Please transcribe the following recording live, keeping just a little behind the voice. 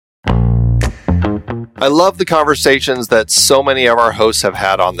I love the conversations that so many of our hosts have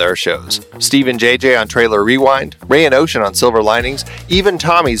had on their shows. Steve and JJ on Trailer Rewind, Ray and Ocean on Silver Linings, even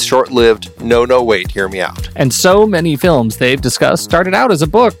Tommy's short-lived No, Wait, Hear Me Out. And so many films they've discussed started out as a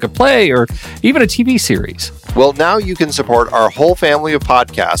book, a play, or even a TV series. Well, now you can support our whole family of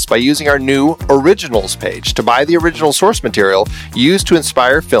podcasts by using our new Originals page to buy the original source material used to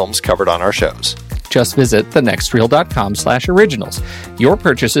inspire films covered on our shows. Just visit thenextreel.com/originals. Your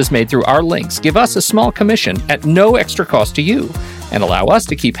purchases made through our links give us a small commission at no extra cost to you and allow us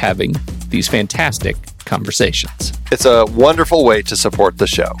to keep having these fantastic conversations. It's a wonderful way to support the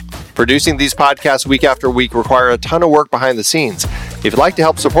show. Producing these podcasts week after week require a ton of work behind the scenes. If you'd like to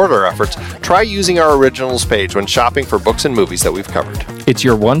help support our efforts, try using our Originals page when shopping for books and movies that we've covered. It's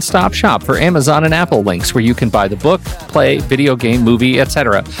your one-stop shop for Amazon and Apple links where you can buy the book, play, video game, movie,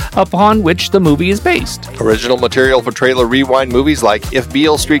 etc., upon which the movie is based. Original material for Trailer Rewind movies like If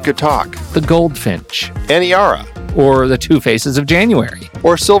Beale Street Could Talk, The Goldfinch, Aniara, or The Two Faces of January.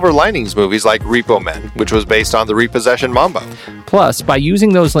 Or Silver Linings movies like Repo Men, which was based on the Repossession Mambo. Plus, by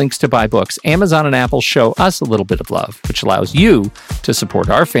using those links to buy books, Amazon and Apple show us a little bit of love, which allows you to support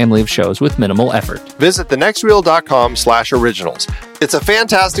our family of shows with minimal effort. Visit thenextreel.com/originals. It's a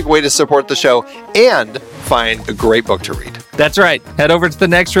fantastic way to support the show and find a great book to read. That's right. Head over to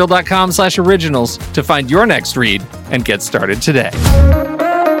thenextreel.com/originals to find your next read and get started today.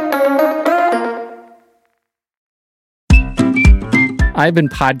 I've been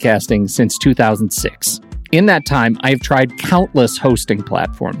podcasting since 2006. In that time, I've tried countless hosting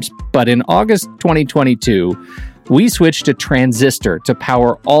platforms, but in August 2022, we switched to Transistor to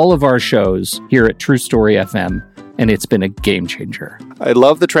power all of our shows here at True Story FM, and it's been a game changer. I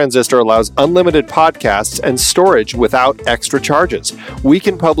love the Transistor allows unlimited podcasts and storage without extra charges. We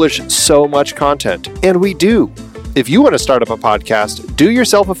can publish so much content, and we do. If you want to start up a podcast, do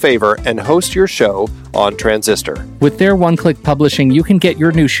yourself a favor and host your show on Transistor. With their one-click publishing, you can get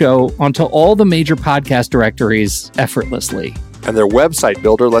your new show onto all the major podcast directories effortlessly. And their website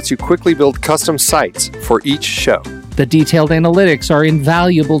builder lets you quickly build custom sites for each show. The detailed analytics are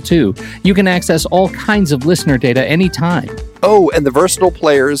invaluable too. You can access all kinds of listener data anytime. Oh, and the versatile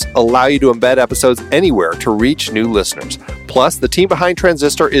players allow you to embed episodes anywhere to reach new listeners. Plus, the team behind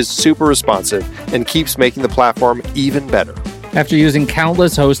Transistor is super responsive and keeps making the platform even better. After using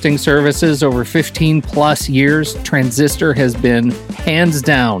countless hosting services over 15 plus years, Transistor has been, hands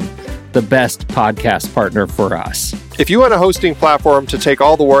down, the best podcast partner for us. If you want a hosting platform to take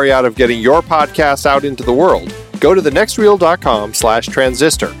all the worry out of getting your podcast out into the world, go to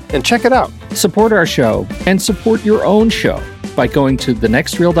thenextreel.com/transistor and check it out. Support our show and support your own show by going to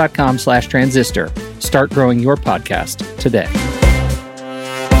thenextreel.com/transistor. Start growing your podcast today.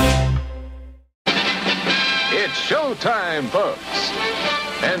 It's showtime, folks.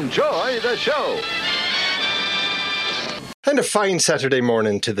 Enjoy the show. And a fine Saturday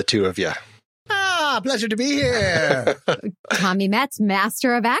morning to the two of you. Pleasure to be here. Tommy Metz,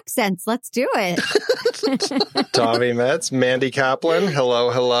 master of accents. Let's do it. Tommy Metz, Mandy Kaplan. Hello,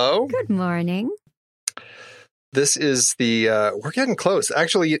 hello. Good morning. This is we're getting close.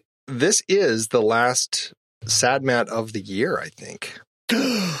 Actually, this is the last Sad Mat of the year, I think.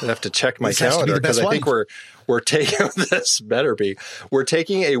 I have to check my calendar because I think we're taking we're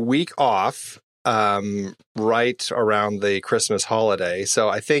taking a week off right around the Christmas holiday. So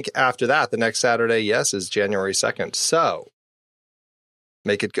I think after that, the next Saturday, yes, is January 2nd. So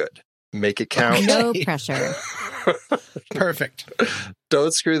make it good. Make it count. No pressure. Perfect.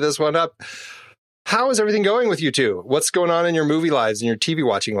 Don't screw this one up. How is everything going with you two? What's going on in your movie lives and your TV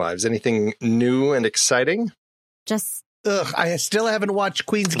watching lives? Anything new and exciting? Just I still haven't watched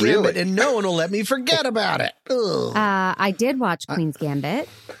Queen's Gambit, and no one will let me forget about it. I did watch Queen's Gambit.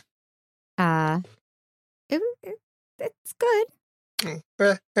 It's good.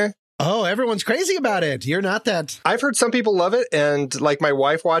 Oh, everyone's crazy about it. You're not that. I've heard some people love it, and like my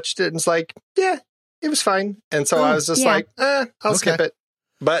wife watched it and it's like, yeah, it was fine. And so I was just like, I'll skip it.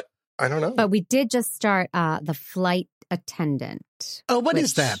 But I don't know. But we did just start The Flight Attendant. Oh, what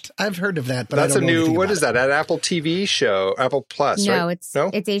is that? I've heard of that, but that's I don't know anything what about is that? An Apple TV show, Apple Plus, no, right? it's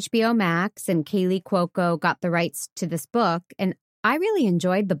HBO Max, and Kaylee Cuoco got the rights to this book, and I really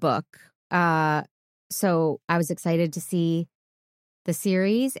enjoyed the book. So I was excited to see the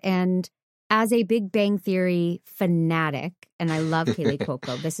series, and as a Big Bang Theory fanatic, and I love Kaylee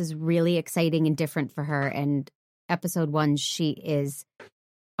Cuoco, this is really exciting and different for her, and episode 1, she is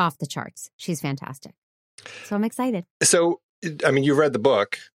off the charts. She's fantastic. So I'm excited. So, I mean, you read the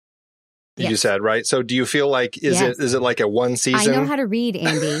book. You said, right? So do you feel like, is it like a one season? I know how to read,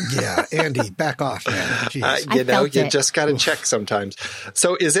 Andy. Yeah, Andy, back off, man. You just got to check sometimes.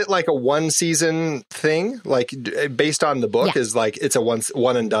 So is it like a one season thing? Like based on the book is like, it's a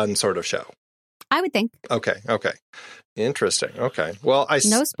one and done sort of show? I would think. Okay. Interesting. Okay. Well,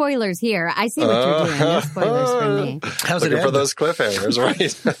 no spoilers here. I see what you're doing. No spoilers for me. How's it for those cliffhangers,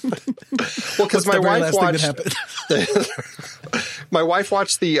 right? Well, because my wife watched. My wife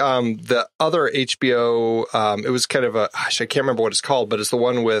watched the other HBO. It was kind of I can't remember what it's called, but it's the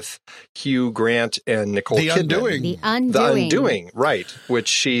one with Hugh Grant and Nicole Kidman. The Undoing, right? Which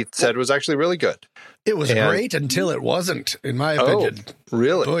she said was actually really good. It was great until it wasn't, in my opinion. Oh,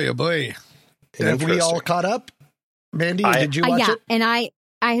 really? Boy, oh boy. Have we all caught up? Mandy, did you watch it? And I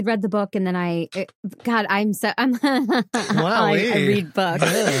had read the book, and then I read books.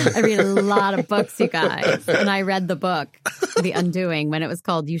 I read a lot of books, you guys. And I read the book, The Undoing, when it was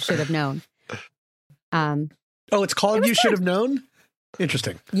called You Should Have Known. It's called You Should Have Known?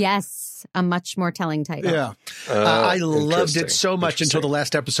 Interesting. Yes, a much more telling title. Yeah. I loved it so much until the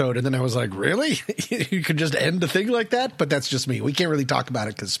last episode, and then I was like, really? You could just end a thing like that? But that's just me. We can't really talk about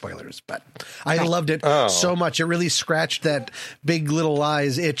it because spoilers, but I loved it so much. It really scratched that Big Little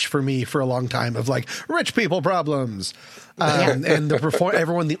Lies itch for me for a long time of like, rich people problems. And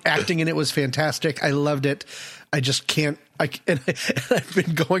everyone, the acting in it was fantastic. I loved it. I just can't. And I've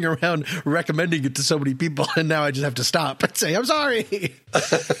been going around recommending it to so many people, and now I just have to stop and say, I'm sorry.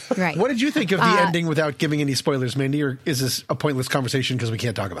 Right. What did you think of the ending without giving any spoilers, Mandy, or is this a pointless conversation because we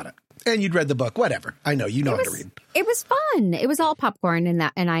can't talk about it? And you'd read the book, whatever. I know, you know how to read. It was fun. It was all popcorn,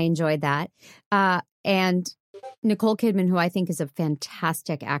 and I enjoyed that. And Nicole Kidman, who I think is a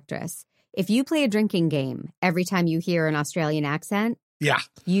fantastic actress, if you play a drinking game every time you hear an Australian accent,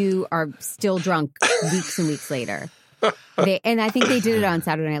 you are still drunk weeks and weeks later. And I think they did it on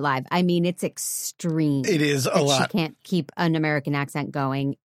Saturday Night Live. I mean, it's extreme. It is a lot. She can't keep an American accent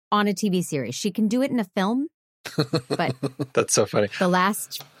going on a TV series. She can do it in a film, but that's so funny. The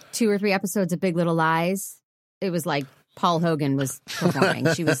last 2 or 3 episodes of Big Little Lies, it was like Paul Hogan was performing.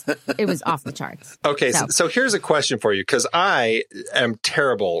 It was off the charts. Okay, so here's a question for you, because I am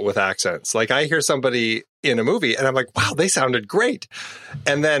terrible with accents. Like, I hear somebody in a movie and I'm like, wow, they sounded great.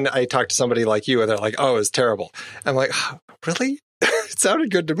 And then I talk to somebody like you and they're like, oh, it's terrible. I'm like, oh, really? It sounded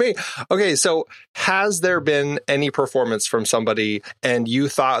good to me. Okay, so has there been any performance from somebody and you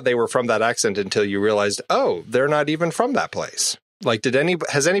thought they were from that accent until you realized, oh, they're not even from that place? Like,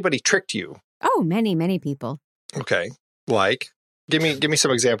 has anybody tricked you? Oh, many, many people. Okay. Like, give me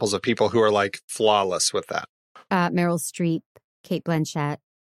some examples of people who are like flawless with that. Meryl Streep, Kate Blanchett,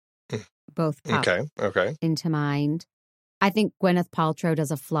 both pop into mind. I think Gwyneth Paltrow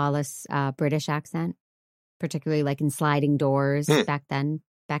does a flawless British accent, particularly like in Sliding Doors back in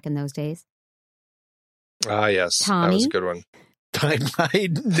those days. Ah, yes. Tommy. That was a good one.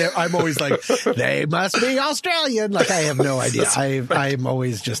 I'm always like, they must be Australian. Like, I have no idea. I'm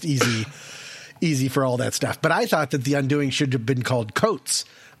always just easy for all that stuff. But I thought that The Undoing should have been called Coats,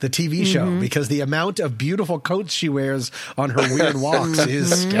 the TV show, because the amount of beautiful coats she wears on her weird walks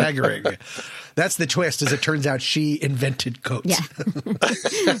is staggering. That's the twist, as it turns out she invented coats. Yeah.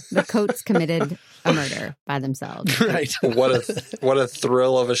 The coats committed a murder by themselves. Right. What a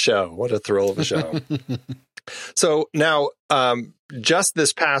thrill of a show. What a thrill of a show. So now, just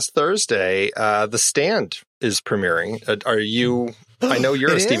this past Thursday, The Stand is premiering. Are you... I know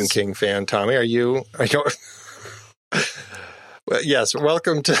you're a Stephen King fan, Tommy. Are you? Yes.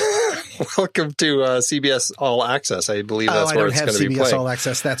 Welcome to CBS All Access. I believe that's where it's going to be playing. CBS All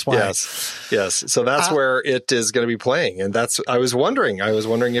Access. That's why. Yes. So that's where it is going to be playing, and I was wondering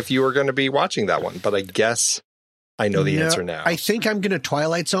if you were going to be watching that one, but I guess I know the answer now. I think I'm going to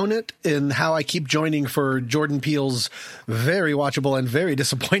Twilight Zone it, in how I keep joining for Jordan Peele's very watchable and very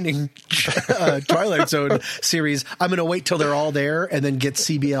disappointing Twilight Zone series. I'm going to wait till they're all there and then get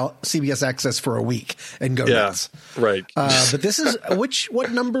CBS Access for a week and go nuts. Right. But this is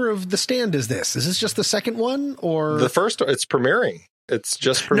what number of The Stand is this? Is this just the second one, or the first? It's premiering. It's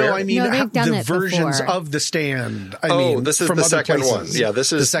just premiering. No, I mean the versions of The Stand. This is the second one. Yeah,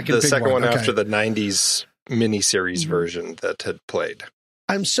 this is the second one after the 90s miniseries version that had played.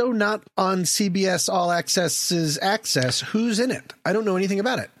 I'm so not on CBS All Access's Access. Who's in it? I don't know anything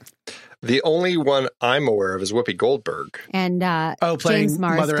about it. The only one I'm aware of is Whoopi Goldberg. And playing James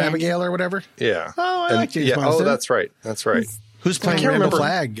Marsden. Mother Abigail or whatever? Yeah. Oh, I like James Marsden. Oh, that's right. Who's playing Randall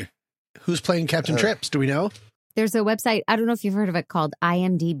Flagg? Who's playing Captain Trips? Do we know? There's a website, I don't know if you've heard of it, called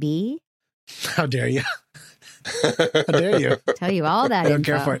IMDb. How dare you? How dare you? Tell you all that I don't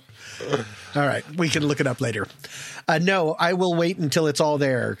info. care for it. All right. We can look it up later. No, I will wait until it's all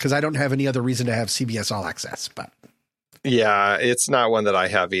there because I don't have any other reason to have CBS All Access. But yeah, it's not one that I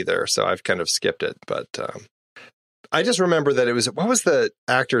have either. So I've kind of skipped it. But I just remember that what was the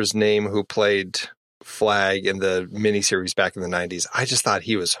actor's name who played Flag in the miniseries back in the 90s? I just thought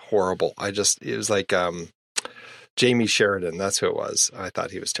he was horrible. It was like Jamie Sheridan. That's who it was. I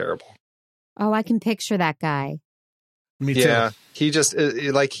thought he was terrible. Oh, I can picture that guy. Me too. Yeah, he just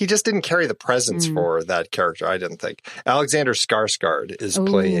didn't carry the presence for that character, I didn't think. Alexander Skarsgård is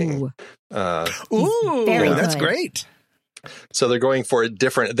playing. That's great. So they're going for a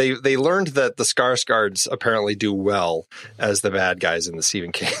different. They learned that the Skarsgårds apparently do well as the bad guys in the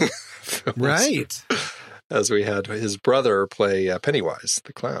Stephen King films. Right. As we had his brother play Pennywise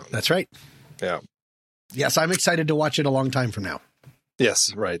the clown. That's right. Yeah. Yes, I'm excited to watch it a long time from now.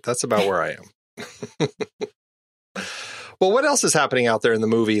 Yes, right. That's about where I am. Well, what else is happening out there in the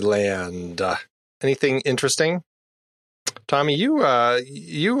movie land? Anything interesting? Tommy, you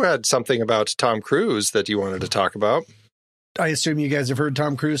had something about Tom Cruise that you wanted to talk about. I assume you guys have heard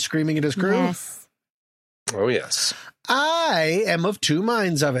Tom Cruise screaming at his crew? Yes. Oh, yes. I am of two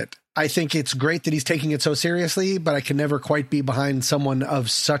minds of it. I think it's great that he's taking it so seriously, but I can never quite be behind someone of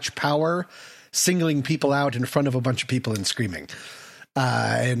such power singling people out in front of a bunch of people and screaming.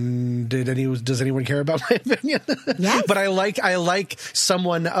 And does anyone care about my opinion? Yes. But I like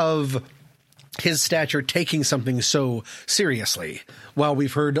someone of his stature taking something so seriously. While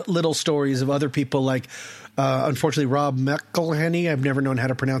we've heard little stories of other people like, unfortunately, Rob McElhenney, I've never known how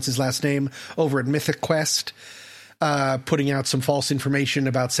to pronounce his last name, over at Mythic Quest, putting out some false information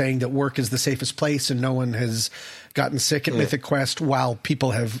about saying that work is the safest place and no one has gotten sick at Mythic Quest, while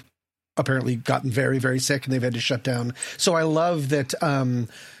people have apparently gotten very, very sick and they've had to shut down. So I love that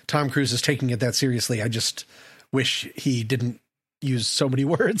Tom Cruise is taking it that seriously. I just wish he didn't use so many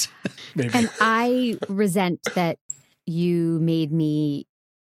words. Maybe. And I resent that you made me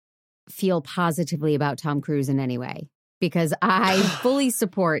feel positively about Tom Cruise in any way, because I fully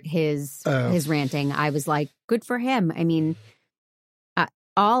support his ranting. I was like, good for him. I mean,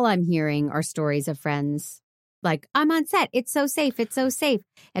 all I'm hearing are stories of friends like, I'm on set. It's so safe. It's so safe.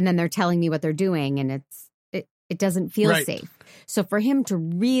 And then they're telling me what they're doing, and it doesn't feel safe. So for him to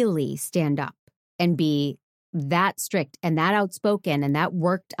really stand up and be that strict and that outspoken and that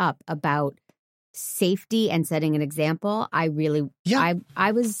worked up about safety and setting an example, I really, I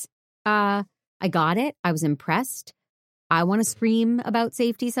got it. I was impressed. I want to scream about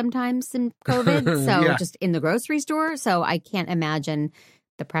safety sometimes in COVID. So just in the grocery store. So I can't imagine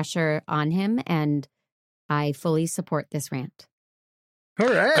the pressure on him. And I fully support this rant.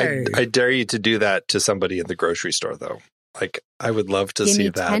 Hooray. I dare you to do that to somebody in the grocery store, though. Like, I would love to Give see me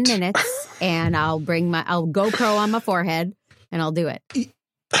that. 10 minutes and I'll GoPro on my forehead and I'll do it.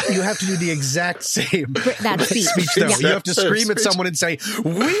 You have to do the exact same speech though. Yeah. You have to scream at someone and say,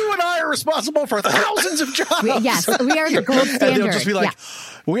 "We and I are responsible for thousands of jobs." Yes, we are the gold standard. And they'll just be like,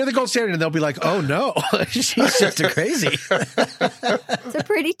 "We're the gold standard," and they'll be like, "Oh no, she's just crazy." It's a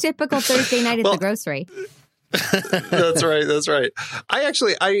pretty typical Thursday night at the grocery. That's right.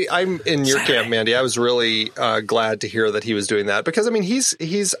 I'm in your camp, Mandy. I was really glad to hear that he was doing that, because I mean,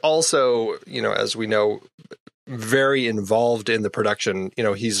 he's also, as we know, very involved in the production.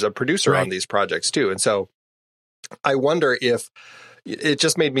 He's a producer on these projects too. And so I wonder if it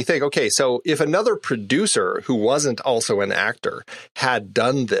just made me think, okay, so if another producer who wasn't also an actor had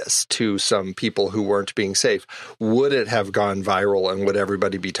done this to some people who weren't being safe, would it have gone viral and would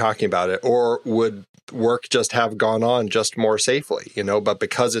everybody be talking about it? Or would work just have gone on just more safely, but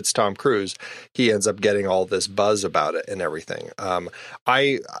because it's Tom Cruise, he ends up getting all this buzz about it and everything.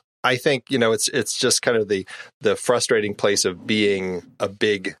 I think, it's just kind of the frustrating place of being a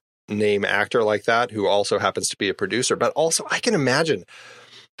big name actor like that, who also happens to be a producer. But also, I can imagine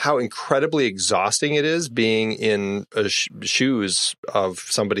how incredibly exhausting it is being in shoes of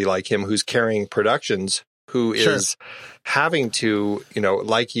somebody like him who's carrying productions, who is having to,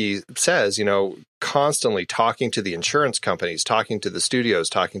 like he says, constantly talking to the insurance companies, talking to the studios,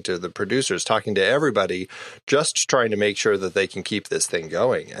 talking to the producers, talking to everybody, just trying to make sure that they can keep this thing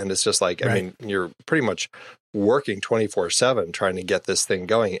going. And it's just like, I mean, you're pretty much working 24/7 trying to get this thing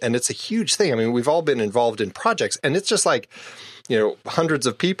going. And it's a huge thing. I mean, we've all been involved in projects, and it's just like, hundreds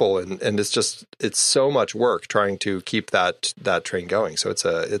of people, and it's so much work trying to keep that train going. So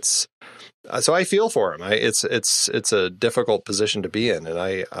so I feel for him. It's a difficult position to be in, and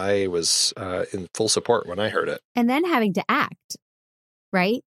I was in full support when I heard it. And then having to act,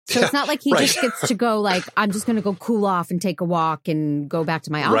 right? So it's not like he just gets to go like, I'm just going to go cool off and take a walk and go back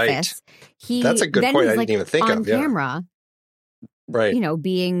to my office. That's a good point. I didn't even think on of. Yeah. Camera, right?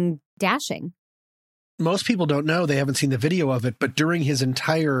 Being dashing. Most people don't know, they haven't seen the video of it, but during his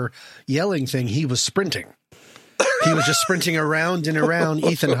entire yelling thing, he was sprinting. He was just sprinting around and around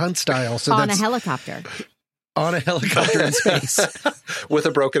Ethan Hunt style. So on a helicopter. On a helicopter in space. With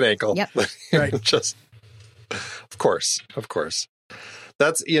a broken ankle. Yep. Right. Just, of course.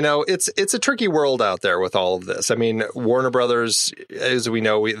 That's, it's a tricky world out there with all of this. I mean, Warner Brothers, as we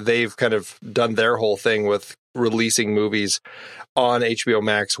know, they've kind of done their whole thing with releasing movies on HBO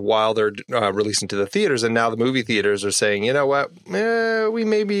Max while they're releasing to the theaters. And now the movie theaters are saying, you know what, we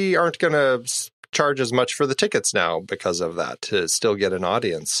maybe aren't going to charge as much for the tickets now because of that to still get an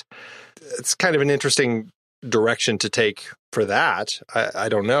audience. It's kind of an interesting direction to take for that. I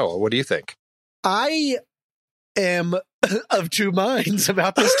don't know. What do you think? I am of two minds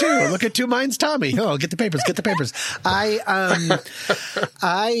about this too. Look at Two Minds Tommy. Oh, get the papers.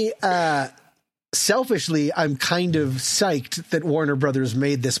 Selfishly, I'm kind of psyched that Warner Brothers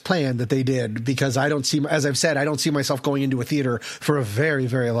made this plan that they did, because as I've said, I don't see myself going into a theater for a very,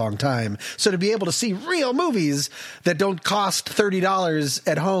 very long time. So to be able to see real movies that don't cost $30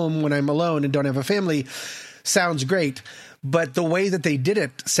 at home when I'm alone and don't have a family sounds great. But the way that they did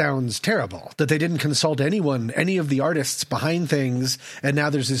it sounds terrible, that they didn't consult anyone, any of the artists behind things, and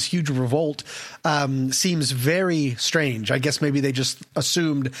now there's this huge revolt, seems very strange. I guess maybe they just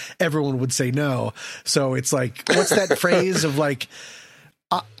assumed everyone would say no. So it's like, what's that phrase of like,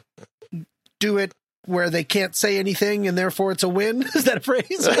 do it where they can't say anything and therefore it's a win? Is that a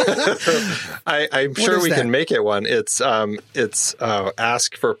phrase? I'm sure we can make it one. It's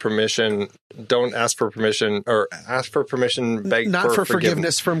ask for permission, don't ask for permission, or ask for permission, beg not for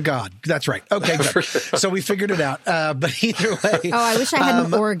forgiveness from God. That's right. Okay, good. So we figured it out. But either way. Oh, I wish I had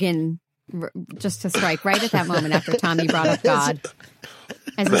an organ just to strike right at that moment after Tommy brought up God.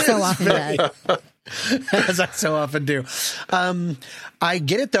 As he so often does. As I so often do. I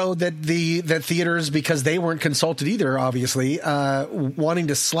get it, though, that theaters, because they weren't consulted either, obviously, wanting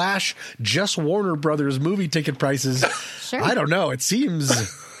to slash just Warner Brothers movie ticket prices. Sure. I don't know. It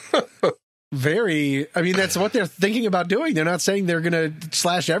seems very, I mean, that's what they're thinking about doing. They're not saying they're going to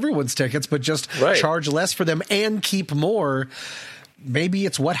slash everyone's tickets, but just charge less for them and keep more. Maybe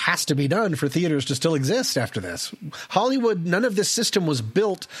it's what has to be done for theaters to still exist after this. Hollywood, none of this system was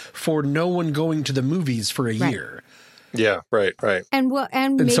built for no one going to the movies for a year. Yeah, right. And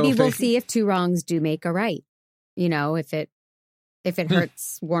maybe we'll see if two wrongs do make a right. If it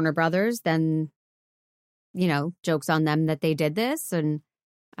hurts Warner Brothers, then joke's on them that they did this, and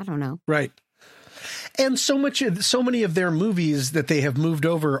I don't know. Right. And so many of their movies that they have moved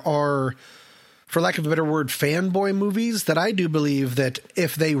over are, for lack of a better word, fanboy movies, that I do believe that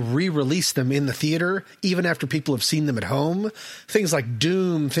if they re-release them in the theater, even after people have seen them at home, things like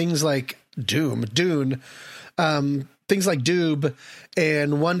Dune, things like Dune, things like Doob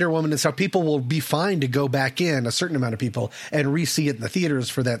and Wonder Woman and stuff, people will be fine to go back in, a certain amount of people, and re-see it in the theaters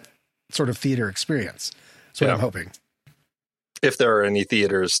for that sort of theater experience. That's what I'm hoping. If there are any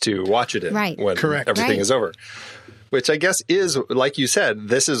theaters to watch it in when everything is over. Which I guess is, like you said,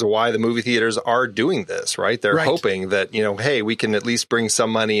 this is why the movie theaters are doing this, right? They're hoping that, hey, we can at least bring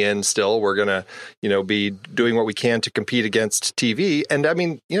some money in still. We're going to, be doing what we can to compete against TV. And I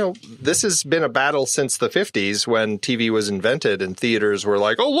mean, this has been a battle since the 50s when TV was invented and theaters were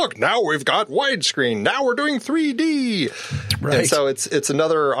like, oh, look, now we've got widescreen. Now we're doing 3D. Right. And so it's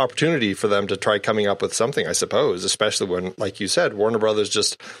another opportunity for them to try coming up with something, I suppose, especially when, like you said, Warner Brothers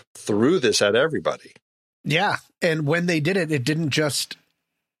just threw this at everybody. Yeah. And when they did it, it didn't just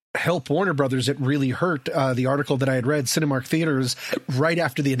help Warner Brothers. It really hurt. The article that I had read, Cinemark Theaters, right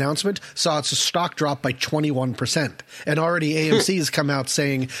after the announcement, saw its stock drop by 21%. And already AMC has come out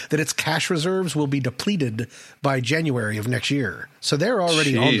saying that its cash reserves will be depleted by January of next year. So they're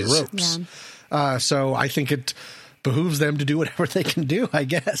already on the ropes. Yeah. So I think it behooves them to do whatever they can do, I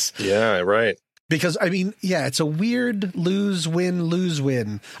guess. Yeah, right. Because, I mean, it's a weird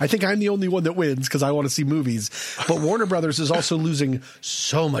lose-win. I think I'm the only one that wins because I want to see movies. But Warner Brothers is also losing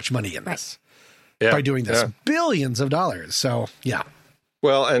so much money in this by doing this. Billions of dollars. So, yeah.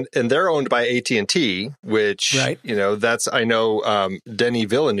 Well, and they're owned by AT&T, which, that's, I know, Denis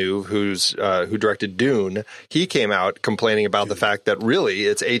Villeneuve, who directed Dune, he came out complaining about the fact that really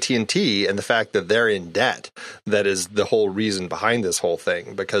it's AT&T and the fact that they're in debt. That is the whole reason behind this whole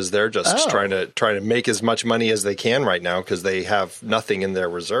thing, because they're just trying to make as much money as they can right now because they have nothing in their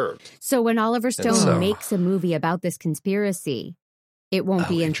reserve. So when Oliver Stone makes a movie about this conspiracy, it won't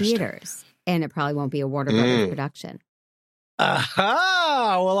be in theaters, and it probably won't be a Warner Brothers production.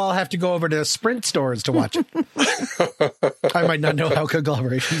 Aha! Well, I'll have to go over to Sprint stores to watch it. I might not know how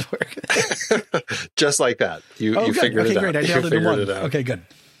conglomerations work. Just like that. You figured it out. Okay, great. I nailed it in one. Okay, good.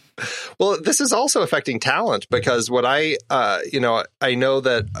 Well, this is also affecting talent because what I know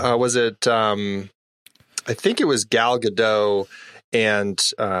that I think it was Gal Gadot and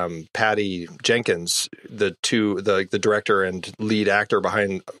Patty Jenkins, the director and lead actor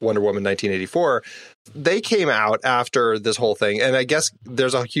behind Wonder Woman 1984. They came out after this whole thing, and I guess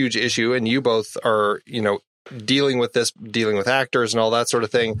there's a huge issue, and you both are, dealing with actors and all that sort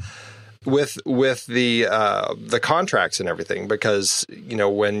of thing. With the contracts and everything, because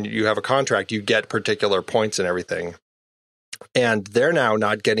when you have a contract, you get particular points and everything, and they're now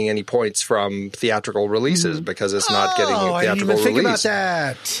not getting any points from theatrical releases because it's not getting a theatrical release. Think about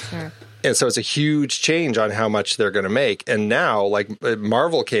that. Sure. And so it's a huge change on how much they're going to make. And now, like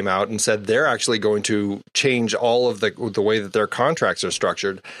Marvel came out and said they're actually going to change all of the way that their contracts are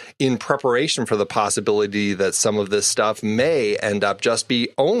structured in preparation for the possibility that some of this stuff may end up just be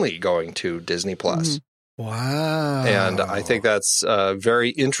only going to Disney Plus. Mm-hmm. Wow. And I think that's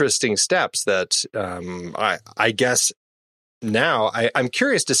very interesting steps that I guess now I'm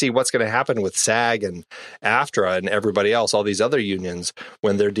curious to see what's going to happen with SAG and AFTRA and everybody else, all these other unions,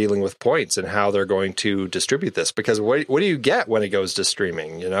 when they're dealing with points and how they're going to distribute this. Because what do you get when it goes to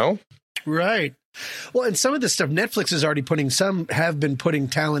streaming, Right. Well, and some of this stuff, Netflix is already have been putting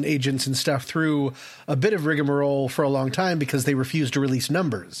talent agents and stuff through a bit of rigmarole for a long time because they refuse to release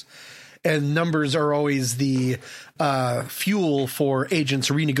numbers. And numbers are always the fuel for agents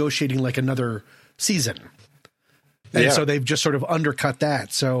renegotiating like another season. And so they've just sort of undercut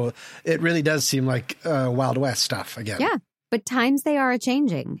that. So it really does seem like Wild West stuff again. Yeah, but times they are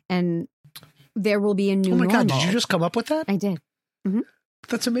a-changing, and there will be a new normal. Oh my God, did you just come up with that? I did. Mm-hmm.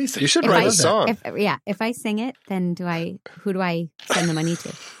 That's amazing. You should write a song. If I sing it, then who do I send the money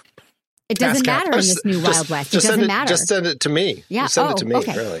to? It doesn't matter in this new Wild West. It doesn't matter. Just send it to me. Yeah. Send it to me,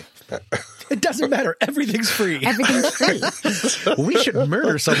 really. It doesn't matter. Everything's free. Everything's free. We should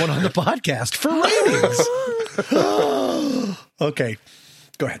murder someone on the podcast for ratings. Okay,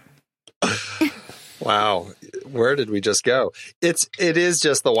 go ahead. Wow. Where did we just go? It is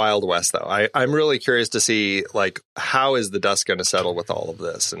just the Wild West, though. I'm really curious to see, like, how is the dust going to settle with all of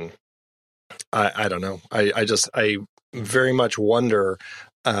this? And I don't know. I very much wonder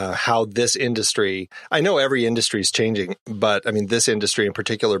how this industry, I know every industry is changing, but I mean, this industry in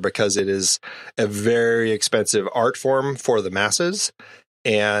particular, because it is a very expensive art form for the masses.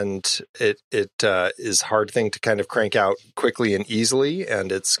 And it is a hard thing to kind of crank out quickly and easily.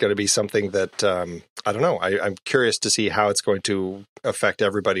 And it's going to be something that, I don't know. I'm curious to see how it's going to affect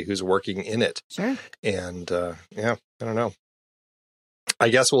everybody who's working in it. Sure. And I don't know. I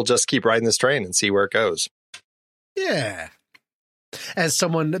guess we'll just keep riding this train and see where it goes. Yeah. As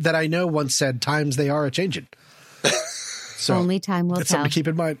someone that I know once said, times they are a-changing. So only time will tell. That's something to keep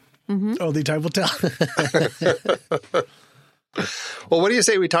in mind. Mm-hmm. Only time will tell. Well, what do you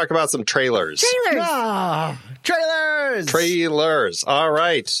say we talk about some trailers? Trailers. All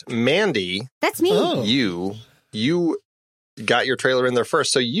right. Mandy. That's me. Oh. You got your trailer in there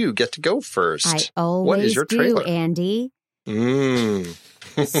first, so you get to go first. I always what is your trailer? Andy.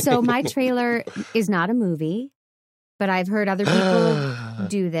 So my trailer is not a movie, but I've heard other people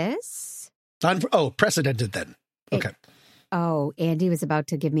do this. Precedented then. Okay. Andy was about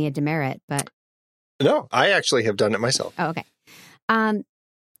to give me a demerit, but... No, I actually have done it myself. Oh, okay.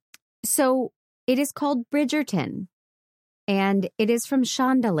 So it is called Bridgerton, and it is from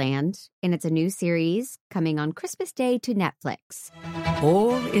Shondaland, and it's a new series coming on Christmas Day to Netflix.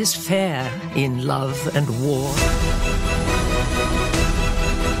 All is fair in love and war.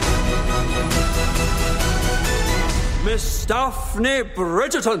 Miss Daphne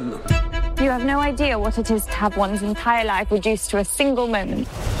Bridgerton. You have no idea what it is to have one's entire life reduced to a single moment.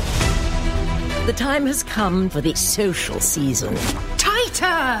 The time has come for the social season.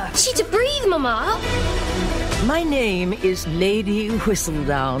 Tighter! She to breathe, Mama. My name is Lady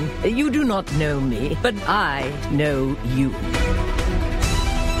Whistledown. You do not know me, but I know you.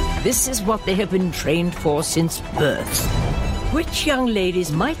 This is what they have been trained for since birth. Which young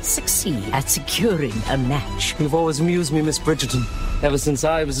ladies might succeed at securing a match? You've always amused me, Miss Bridgerton, ever since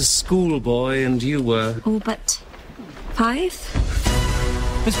I was a schoolboy and you were... Oh, but 5?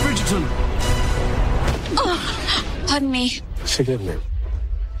 Miss Bridgerton! Oh, pardon me. Forgive me.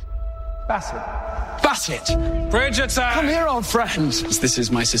 Bassett! Bridgerton! Come here, old friend! This is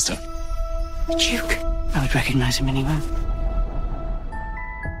my sister. The Duke. I would recognize him anywhere.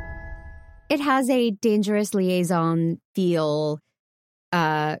 It has a Dangerous Liaison feel,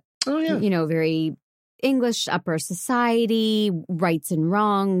 very English upper society, rights and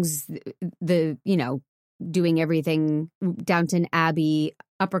wrongs, doing everything Downton Abbey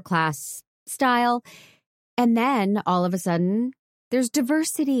upper class style. And then all of a sudden there's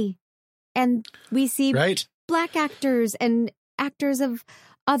diversity, and we see Black actors and actors of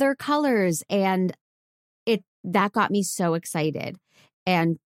other colors, and that got me so excited.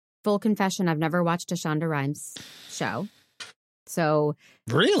 And full confession, I've never watched a Shonda Rhimes show. So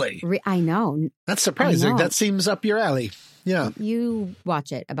really, I know, that's surprising. That seems up your alley. Yeah, you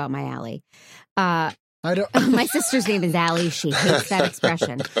watch it up my alley. I don't. My sister's name is Allie. She hates that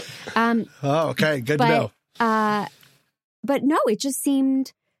expression. Okay, good to know. But no, it just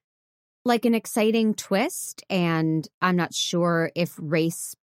seemed like an exciting twist, and I'm not sure if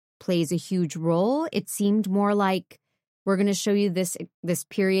race plays a huge role. It seemed more like we're going to show you this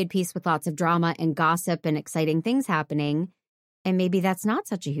period piece with lots of drama and gossip and exciting things happening. And maybe that's not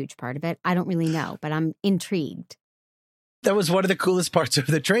such a huge part of it. I don't really know, but I'm intrigued. That was one of the coolest parts of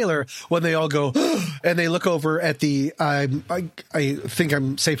the trailer when they all go and they look over at the, I think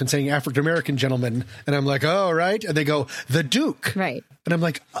I'm safe in saying African-American gentleman. And I'm like, oh, right. And they go, the Duke. Right. And I'm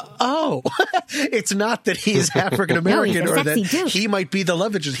like, oh, it's not that he's African-American no, or that Duke. He might be the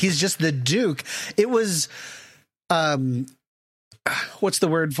love interest. He's just the Duke. It was, what's the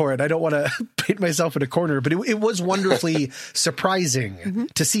word for it? I don't want to paint myself in a corner, but it was wonderfully surprising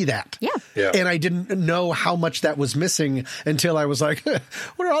to see that. Yeah. And I didn't know how much that was missing until I was like,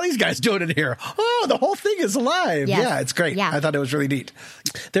 what are all these guys doing in here? Oh, the whole thing is alive. Yes. Yeah, it's great. Yeah. I thought it was really neat.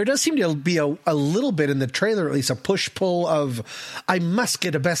 There does seem to be a little bit in the trailer, at least a push-pull of, I must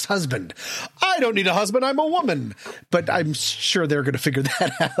get a best husband. I don't need a husband. I'm a woman. But I'm sure they're going to figure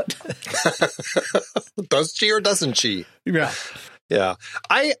that out. Does she or doesn't she? Yeah. Yeah,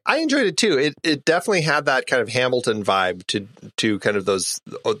 I enjoyed it too. It definitely had that kind of Hamilton vibe to kind of those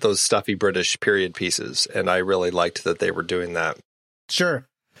stuffy British period pieces, and I really liked that they were doing that. Sure.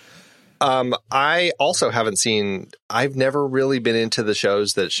 I also haven't seen. I've never really been into the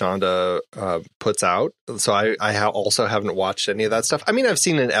shows that Shonda puts out, so I also haven't watched any of that stuff. I mean, I've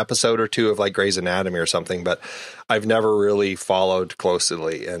seen an episode or two of like Grey's Anatomy or something, but I've never really followed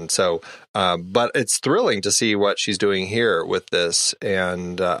closely. And so, but it's thrilling to see what she's doing here with this,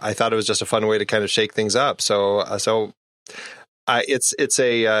 and I thought it was just a fun way to kind of shake things up. So. It's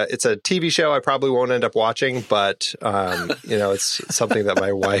a TV show I probably won't end up watching, but it's something that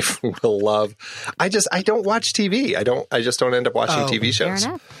my wife will love. I don't watch TV. I just don't end up watching TV shows.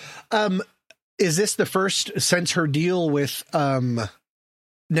 Fair enough. Is this the first, since her deal with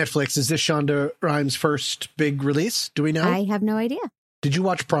Netflix, is this Shonda Rhimes' first big release? Do we know? I have no idea. Did you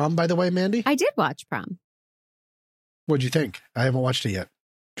watch Prom, by the way, Mandy? I did watch Prom. What'd you think? I haven't watched it yet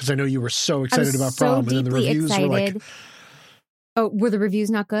because I know you were so excited about so Prom, and then the reviews excited. were like, oh, were the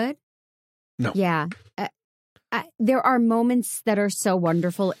reviews not good? No. Yeah. There are moments that are so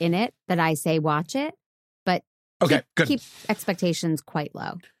wonderful in it that I say watch it, but keep expectations quite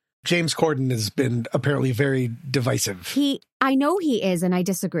low. James Corden has been apparently very divisive. I know he is, and I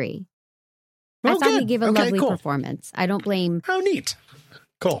disagree. I thought he gave a lovely performance. I don't blame. How neat.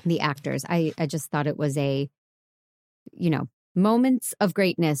 Cool. The actors. I just thought it was moments of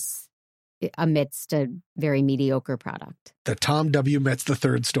greatness amidst a very mediocre product. The Tom W. Metz the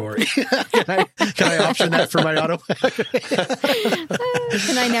third story. Can I option that for my auto? Can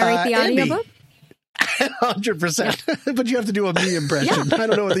I narrate the audiobook? 100%. But you have to do a me impression. Yeah. I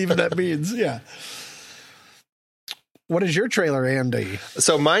don't know what even that means. Yeah. What is your trailer, Andy?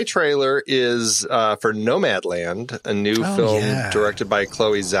 So my trailer is for Nomadland, a new film directed by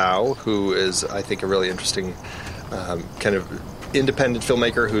Chloe Zhao, who is, I think, a really interesting kind of independent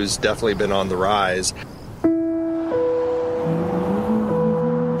filmmaker who's definitely been on the rise.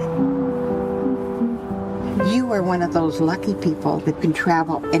 You are one of those lucky people that can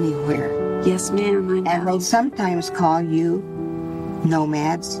travel anywhere. Yes, ma'am, I know. And they sometimes call you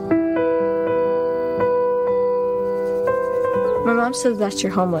nomads. My mom says that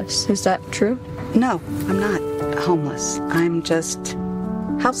you're homeless. Is that true? No, I'm not homeless. I'm just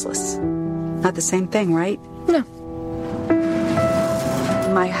houseless. Not the same thing, right? No.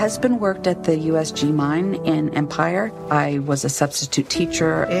 My husband worked at the USG mine in Empire. I was a substitute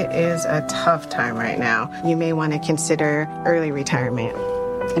teacher. It is a tough time right now. You may want to consider early retirement.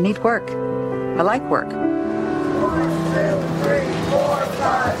 I need work. I like work. 1, 2, 3, 4,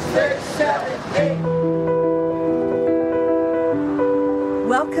 5, 6, 7, 8.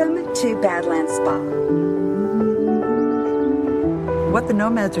 Welcome to Badlands Spa. What the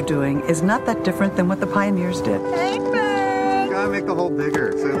nomads are doing is not that different than what the pioneers did. Hey, Fern! You gotta make the hole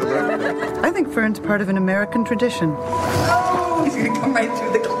bigger. I think Fern's part of an American tradition. Oh, he's gonna come right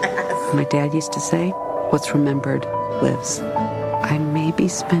through the glass. My dad used to say, what's remembered lives. I maybe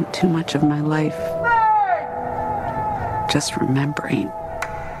spent too much of my life just remembering.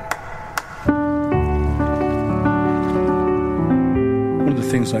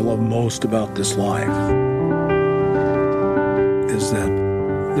 things I love most about this life is that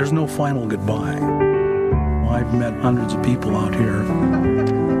there's no final goodbye. I've met hundreds of people out here,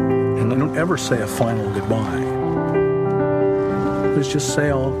 and I don't ever say a final goodbye. Let's just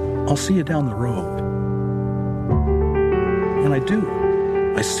say I'll see you down the road. And I do.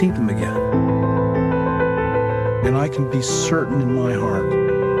 I see them again. And I can be certain in my heart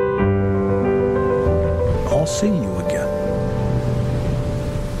I'll see you again.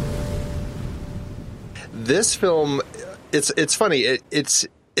 This film, it's funny.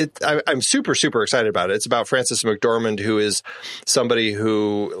 I'm super, super excited about it. It's about Frances McDormand, who is somebody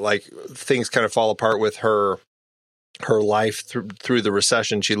who, like, things kind of fall apart with her life through the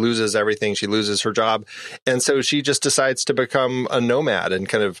recession. She loses everything. She loses her job. And so she just decides to become a nomad and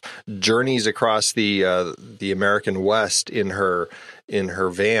kind of journeys across the American West in her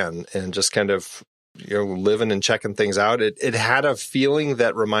van and just kind of, living and checking things out. It had a feeling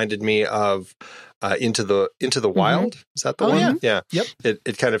that reminded me of Into the Wild. Mm-hmm. Is that the one? Yeah. Yep.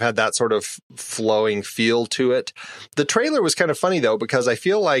 It kind of had that sort of flowing feel to it. The trailer was kind of funny though, because I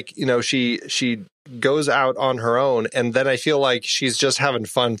feel like, she goes out on her own, and then I feel like she's just having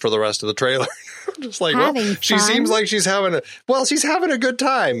fun for the rest of the trailer. Just like, she seems like she's having a good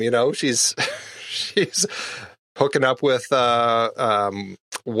time. She's hooking up with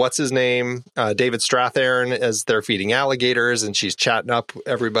what's his name, David Strathairn, as they're feeding alligators, and she's chatting up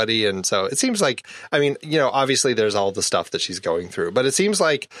everybody. And so it seems like, obviously there's all the stuff that she's going through, but it seems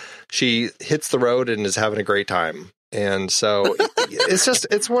like she hits the road and is having a great time. And so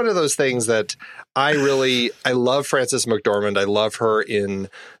it's one of those things that I love Frances McDormand. I love her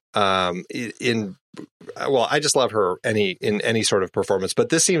I just love her in any sort of performance, but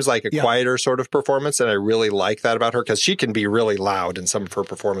this seems like a quieter sort of performance, and I really like that about her, because she can be really loud in some of her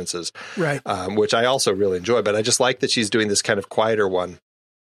performances, right? Which I also really enjoy, but I just like that she's doing this kind of quieter one.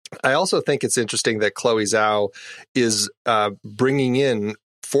 I also think it's interesting that Chloe Zhao is bringing in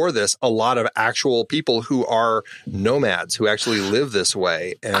for this a lot of actual people who are nomads, who actually live this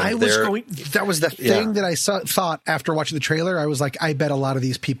way. And that was the thing that I thought after watching the trailer. I was like, I bet a lot of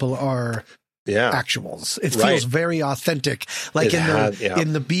these people are actuals. It feels very authentic, like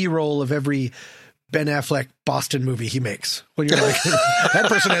in the B-roll of every Ben Affleck Boston movie he makes. When you're like, that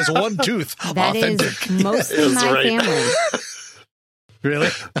person has one tooth. That authentic. Is mostly my family. Really?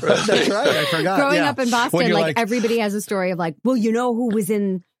 That's right. I forgot. Growing up in Boston, like everybody has a story of like, well, who was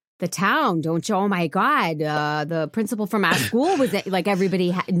in the town, don't you? Oh my God. The principal from our school was like,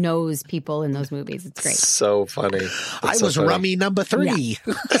 everybody knows people in those movies. It's great. So funny. I was Rummy number 3.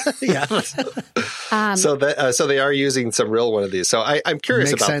 Yeah. So they are using some real one of these. So I'm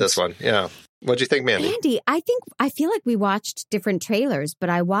curious about this one. Yeah. What'd you think, Mandy? Mandy, I feel like we watched different trailers, but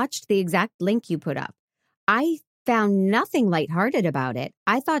I watched the exact link you put up. I found nothing lighthearted about it.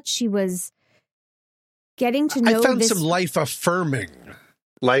 I thought she was getting to know. I found some life affirming.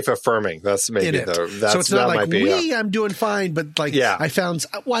 Life affirming. That's maybe so it's not like I'm doing fine, but like I found.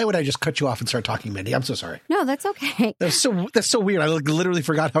 Why would I just cut you off and start talking, Mindy? I'm so sorry. No, that's okay. That's so weird. I literally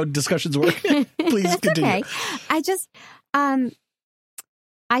forgot how discussions work. Please continue. Okay. I just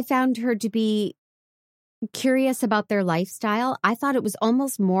I found her to be curious about their lifestyle. I thought it was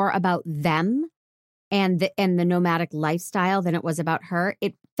almost more about them and the nomadic lifestyle than it was about her.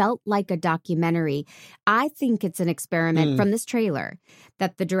 It felt like a documentary. I think it's an experiment from this trailer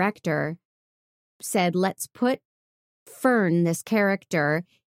that the director said, let's put Fern, this character,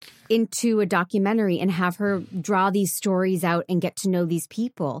 into a documentary and have her draw these stories out and get to know these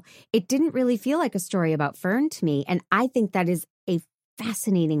people. It didn't really feel like a story about Fern to me. And I think that is a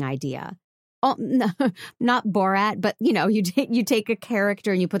fascinating idea. Oh, no, not Borat, but you take a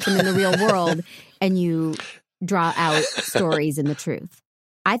character and you put them in the real world and you draw out stories and the truth.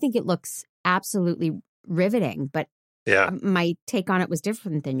 I think it looks absolutely riveting, but my take on it was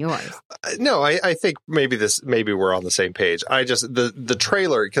different than yours. No, I think maybe we're on the same page. I just the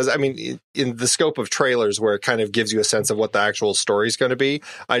trailer, because I mean, in the scope of trailers where it kind of gives you a sense of what the actual story is going to be,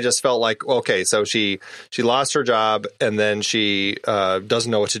 I just felt like, okay, so she lost her job and then she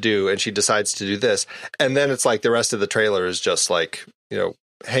doesn't know what to do and she decides to do this, and then it's like the rest of the trailer is just like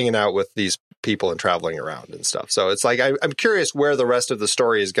hanging out with these people and traveling around and stuff. So it's like I'm curious where the rest of the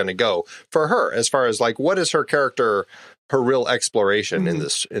story is going to go for her, as far as like what is her character, her real exploration in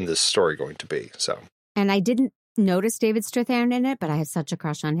this story going to be. So, and I didn't notice David Strathairn in it, but I have such a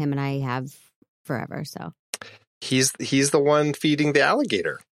crush on him, and I have forever. So he's the one feeding the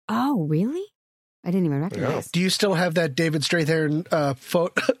alligator. Oh, really? I didn't even recognize. No. Do you still have that David Strathairn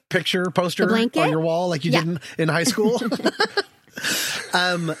poster on your wall like you did in high school?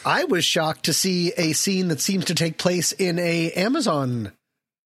 I was shocked to see a scene that seems to take place in a Amazon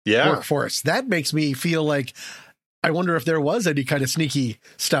workforce. That makes me feel like I wonder if there was any kind of sneaky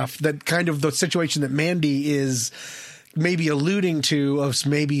stuff, that kind of the situation that Mandy is maybe alluding to, of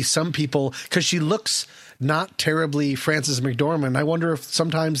maybe some people, because she looks not terribly Frances McDormand. I wonder if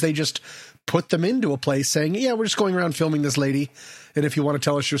sometimes they just put them into a place saying, yeah, we're just going around filming this lady, and if you want to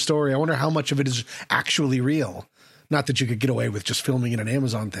tell us your story. I wonder how much of it is actually real. Not that you could get away with just filming in an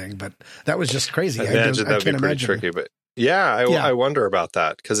Amazon thing, but that was just crazy. I imagine that'd be pretty tricky, but I wonder about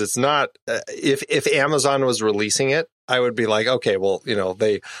that, because it's not, if Amazon was releasing it, I would be like, okay, well,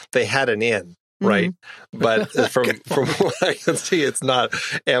 they had an in. Right. But from what I can see, it's not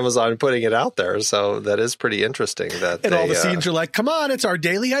Amazon putting it out there. So that is pretty interesting. And all the scenes are like, come on, it's our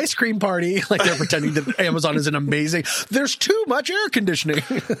daily ice cream party. Like they're pretending that Amazon is an amazing, there's too much air conditioning.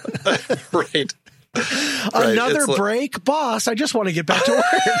 Right. Another break, boss. I just want to get back to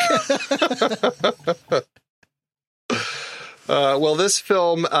work. Well, this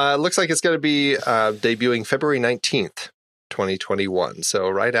film looks like it's going to be debuting February 19th, 2021. So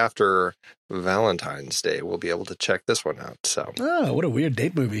right after Valentine's Day, we'll be able to check this one out. So, what a weird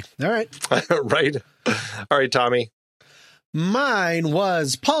date movie. All right. Right. All right, Tommy. Mine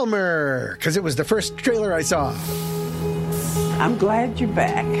was Palmer, because it was the first trailer I saw. I'm glad you're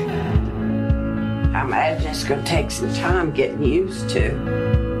back. I imagine it's going to take some time getting used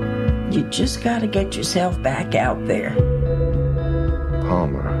to. You just got to get yourself back out there.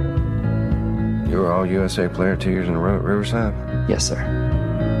 Palmer, you were all USA player 2 years in a row at Riverside? Yes, sir.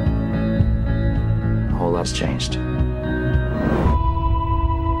 A whole lot's changed.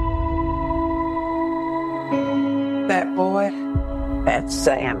 That boy, that's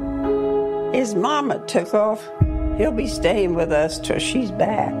Sam. His mama took off. He'll be staying with us till she's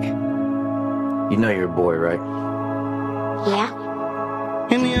back. You know you're a boy, right? Yeah.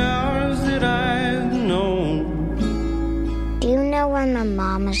 In the hours that I've known. Do you know when my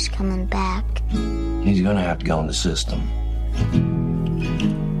mama's coming back? He's gonna have to go in the system.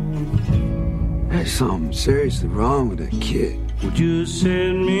 There's something seriously wrong with that kid. Would you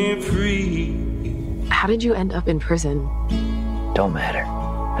set me free? How did you end up in prison? Don't matter.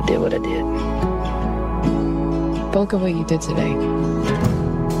 I did what I did. Look at what you did today.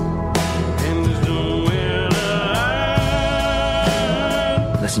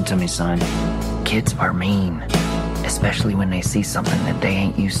 Listen to me, son. Kids are mean, especially when they see something that they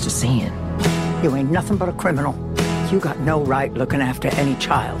ain't used to seeing. You ain't nothing but a criminal. You got no right looking after any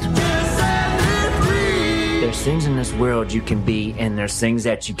child. There's things in this world you can be, and there's things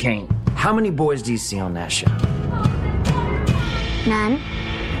that you can't. How many boys do you see on that show? None.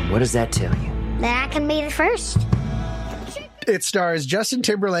 What does that tell you? That I can be the first. It stars Justin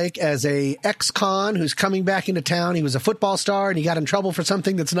Timberlake as a ex-con who's coming back into town. He was a football star and he got in trouble for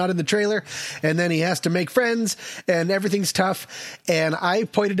something that's not in the trailer. And then he has to make friends and everything's tough. And I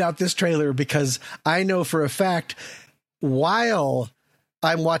pointed out this trailer because I know for a fact, while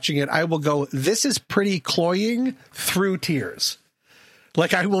I'm watching it, I will go, this is pretty cloying through tears.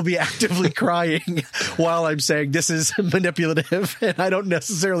 Like I will be actively crying while I'm saying this is manipulative, and I don't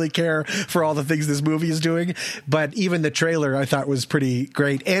necessarily care for all the things this movie is doing. But even the trailer I thought was pretty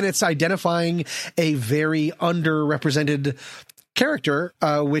great. And it's identifying a very underrepresented character,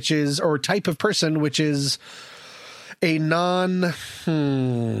 or type of person, which is a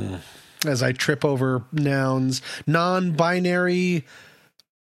as I trip over nouns, non-binary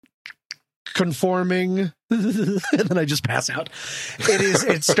conforming, and then I just pass out.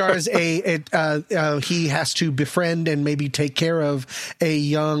 It stars he has to befriend and maybe take care of a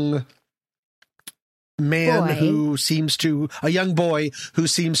young man a young boy who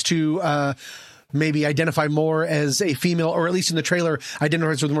seems to maybe identify more as a female, or at least in the trailer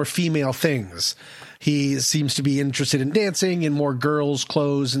identifies with more female things. He seems to be interested in dancing and more girls'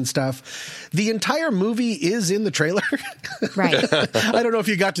 clothes and stuff. The entire movie is in the trailer. Right. I don't know if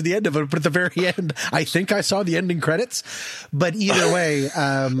you got to the end of it, but at the very end, I think I saw the ending credits. But either way,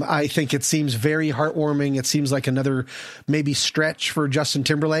 I think it seems very heartwarming. It seems like another maybe stretch for Justin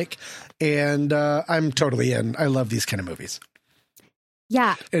Timberlake. And I'm totally in. I love these kind of movies.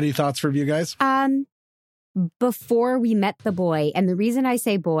 Yeah. Any thoughts from you guys? Before we met the boy, and the reason I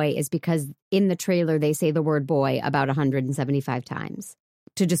say boy is because in the trailer they say the word boy about 175 times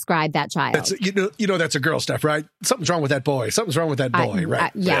to describe that child. That's, you know that's a girl stuff, right? Something's wrong with that boy. Something's wrong with that boy,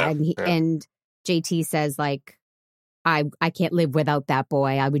 right? And JT says like, I can't live without that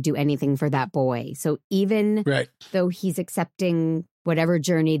boy. I would do anything for that boy. So even though he's accepting whatever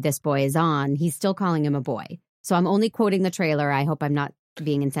journey this boy is on, he's still calling him a boy. So I'm only quoting the trailer. I hope I'm not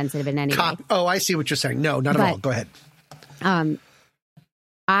being insensitive in any way. Oh, I see what you're saying. No, not at all. Go ahead.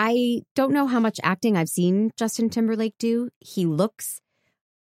 I don't know how much acting I've seen Justin Timberlake do. He looks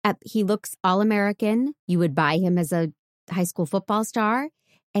he looks all-American. You would buy him as a high school football star,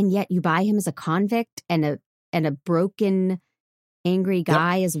 and yet you buy him as a convict and a broken, angry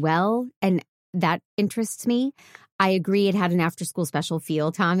guy as well. And that interests me. I agree it had an after-school special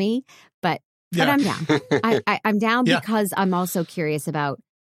feel, Tommy, but I'm down. I'm down because I'm also curious about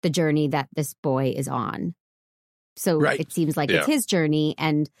the journey that this boy is on. So it seems like it's his journey,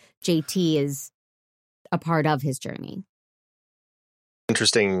 and JT is a part of his journey.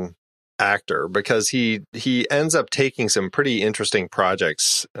 Interesting actor, because he ends up taking some pretty interesting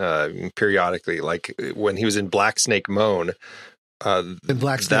projects periodically, like when he was in Black Snake Moan. In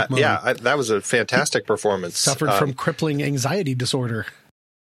Black Snake Moan. Yeah, that was a fantastic performance. Suffered from crippling anxiety disorder.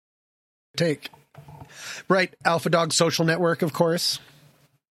 Right, Alpha Dog Social Network, of course.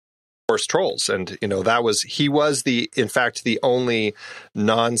 Trolls, and he was in fact the only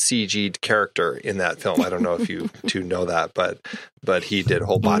non-CG'd character in that film. I don't know if you two know that, but he did a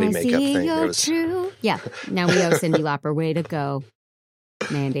whole body makeup thing. It was true. Yeah. Now we know Cyndi Lauper. Way to go,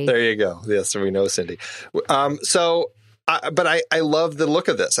 Mandy. There you go. Yes, we know Cyndi. But I love the look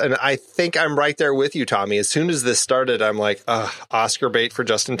of this, and I think I'm right there with you, Tommy. As soon as this started, I'm like, Oscar bait for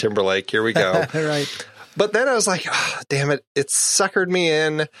Justin Timberlake. Here we go. Right. But then I was like, damn it, it suckered me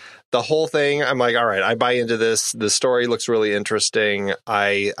in. The whole thing, I'm like, all right, I buy into this. The story looks really interesting.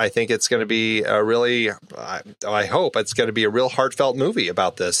 I think it's going to be a really, I hope it's going to be a real heartfelt movie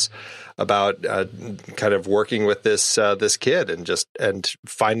about this, about kind of working with this kid and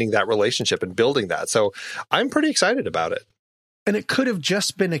finding that relationship and building that. So I'm pretty excited about it. And it could have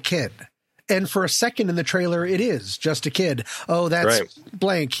just been a kid. And for a second in the trailer, it is just a kid. Oh, that's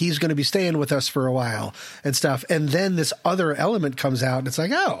blank. He's going to be staying with us for a while and stuff. And then this other element comes out and it's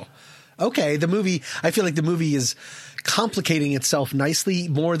like, oh, okay. The movie, I feel like the movie is complicating itself nicely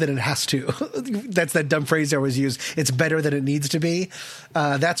more than it has to. That's that dumb phrase I always use. It's better than it needs to be.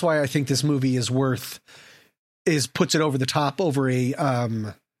 That's why I think this movie puts it over the top over a,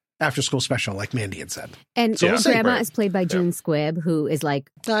 after school special, like Mandy had said. And Grandma is played by June Squibb, who is like,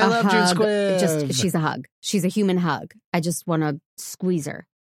 I love June Squibb. She's a hug. She's a human hug. I just want to squeeze her.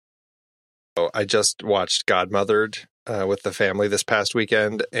 Oh, I just watched Godmothered with the family this past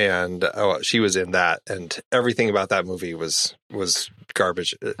weekend, and she was in that, and everything about that movie was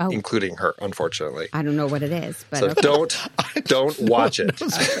garbage, including her, unfortunately. I don't know what it is, but so don't watch it.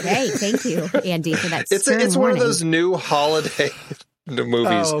 Hey, thank you, Andy, for that. It's one of those new holiday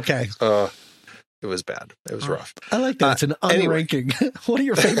movies. Oh, okay. It was bad. It was rough. I like that. It's an unranking. Anyway. What are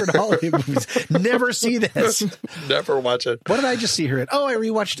your favorite holiday movies? Never see this. Never watch it. What did I just see her in? Oh, I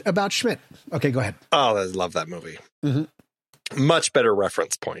rewatched About Schmidt. Okay, go ahead. Oh, I love that movie. Mm-hmm. Much better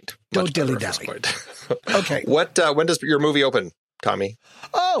reference point. Don't dilly-dally. Okay. When does your movie open, Tommy?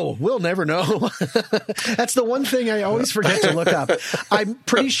 Oh, we'll never know. That's the one thing I always forget to look up. I'm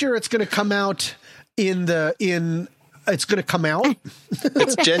pretty sure it's going to come out it's going to come out.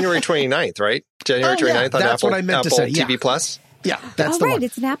 It's January 29th, right? January 29th on that's Apple, what I meant Apple to say. TV Plus? Yeah, that's the one.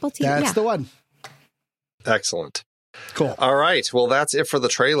 It's an Apple TV. That's the one. Excellent. Cool. All right. Well, that's it for the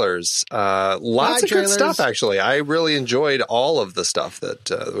trailers. Lots of good stuff, actually. I really enjoyed all of the stuff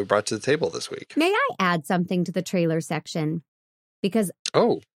that we brought to the table this week. May I add something to the trailer section? Because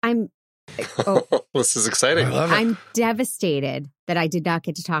this is exciting. I'm devastated that I did not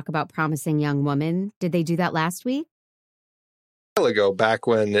get to talk about Promising Young Woman. Did they do that last week? A while ago, back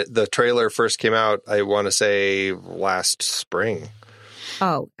when the trailer first came out, I want to say last spring.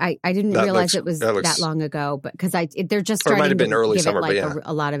 Oh, I didn't realize it was that long ago, but because they're just starting to give it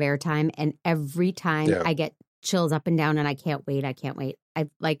a lot of airtime, and every time I get chills up and down, and I can't wait. I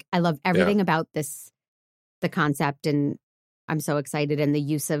love everything about the concept, and I'm so excited, and the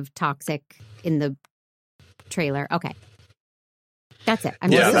use of toxic in the trailer. Okay. That's it. That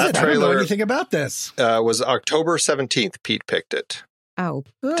trailer. I don't know anything about this. Was October 17th. Pete picked it. Oh.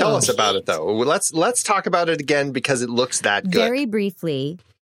 Tell us about it, though. Let's talk about it again because it looks that good. Very briefly,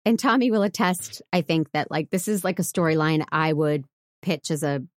 and Tommy will attest, I think, that this is like a storyline I would pitch as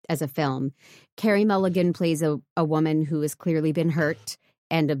a film. Carey Mulligan plays a woman who has clearly been hurt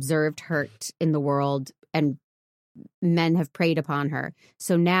and observed hurt in the world, and men have preyed upon her.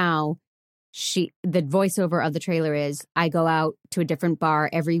 So now the voiceover of the trailer is, I go out to a different bar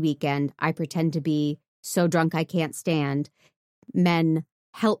every weekend. I pretend to be so drunk I can't stand. Men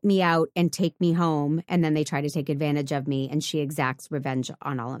help me out and take me home, and then they try to take advantage of me, and she exacts revenge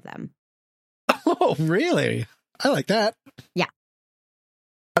on all of them. Oh, really? I like that. Yeah.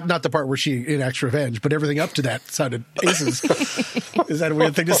 not the part where she enacts revenge, but everything up to that sounded aces. Is that a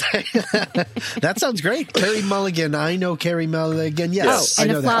weird thing to say? That sounds great. Carey Mulligan. I know Carey Mulligan. Yes.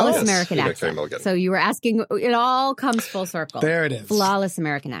 And I know a flawless that. American accent. So you were asking, it all comes full circle. There it is. Flawless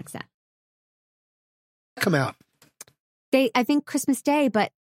American accent. Come out. I think Christmas Day,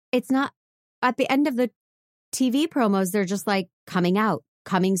 but it's not at the end of the TV promos. They're just like coming out,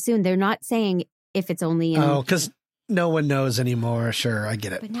 coming soon. They're not saying if it's only in. Oh, because no one knows anymore. Sure, I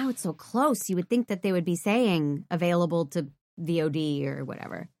get it. But now it's so close. You would think that they would be saying available to VOD or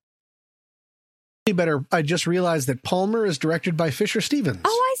whatever. Better. I just realized that Palmer is directed by Fisher Stevens.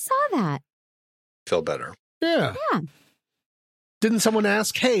 Oh, I saw that. Feel better. Yeah. Yeah. Didn't someone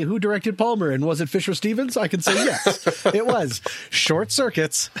ask, hey, who directed Palmer? And was it Fisher Stevens? I can say yes. It was. Short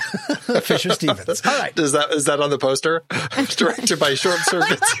Circuits, Fisher Stevens. All right. Is that on the poster? Directed by Short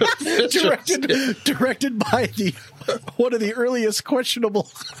Circuits. directed by one of the earliest questionable.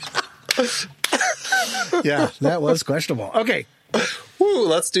 Yeah, that was questionable. Okay. Woo,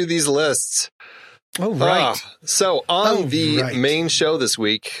 let's do these lists. Oh, right. So on the main show this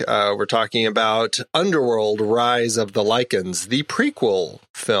week, we're talking about Underworld: Rise of the Lycans, the prequel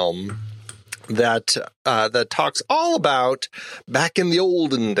film that talks all about back in the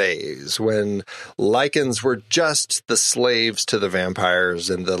olden days when Lycans were just the slaves to the vampires,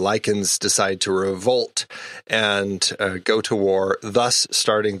 and the Lycans decide to revolt and go to war, thus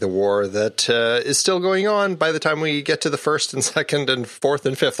starting the war that is still going on by the time we get to the first and second and fourth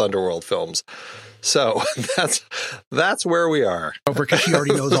and fifth Underworld films. So that's where we are. Because she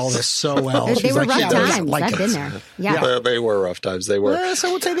already knows all this so well. They were rough times. I've been there. Yeah. They were rough times. They were. So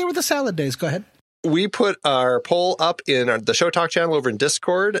I would say they were the salad days. Go ahead. We put our poll up in the Show Talk channel over in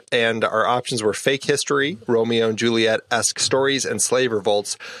Discord, and our options were fake history, Romeo and Juliet-esque stories, and slave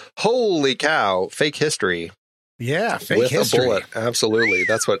revolts. Holy cow, fake history. Yeah, fake with history. A bullet. Absolutely.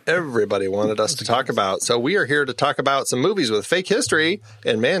 That's what everybody wanted us to talk about. So we are here to talk about some movies with fake history,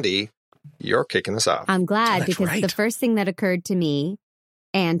 and Mandy, you're kicking us off. I'm glad because the first thing that occurred to me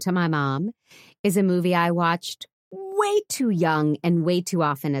and to my mom is a movie I watched way too young and way too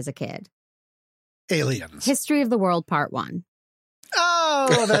often as a kid. Aliens. History of the World Part 1.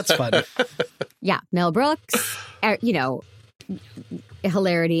 Oh, that's fun. Yeah, Mel Brooks,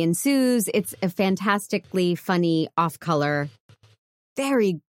 hilarity ensues. It's a fantastically funny, off-color,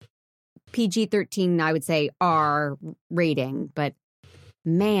 very PG-13, I would say, R rating, but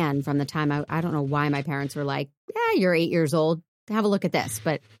man, from the time I don't know why my parents were like, yeah, you're 8 years old. Have a look at this.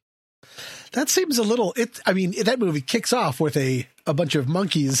 But that seems a little, that movie kicks off with a bunch of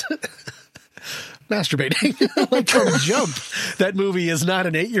monkeys masturbating like from jump. That movie is not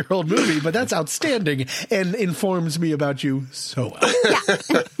an 8-year-old movie, but that's outstanding and informs me about you so well.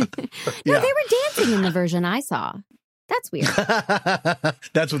 Yeah. No, they were dancing in the version I saw. That's weird.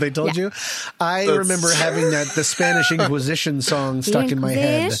 That's what they told you? I remember having the Spanish Inquisition song stuck in my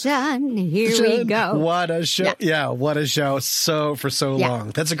head. Here we go. What a show. Yeah, what a show. For so long.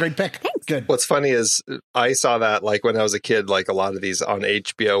 That's a great pick. Thanks. Good. What's funny is I saw that like when I was a kid, like a lot of these on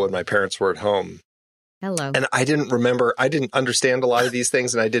HBO when my parents were at home. Hello. And I didn't understand a lot of these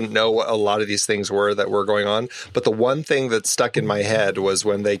things, and I didn't know what a lot of these things were that were going on. But the one thing that stuck in my head was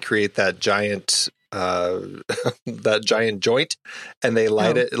when they create that giant joint and they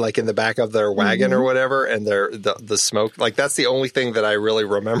light it like in the back of their wagon or whatever, and the smoke, like that's the only thing that I really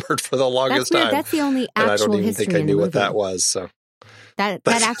remembered for the longest time. That's the only actual and I don't even history think I knew what movie. that was. So that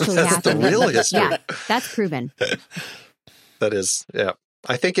actually that's happened. the real history. Yeah, that's proven. That is, yeah.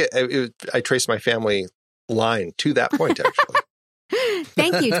 I think I traced my family line to that point, actually.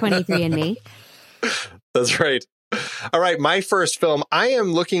 Thank you, 23andMe. That's right. All right, my first film, I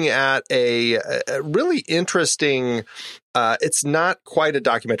am looking at a really interesting, it's not quite a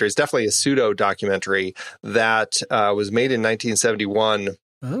documentary, it's definitely a pseudo-documentary that was made in 1971.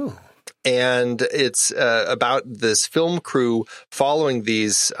 Oh. And it's about this film crew following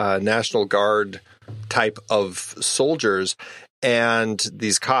these National Guard type of soldiers and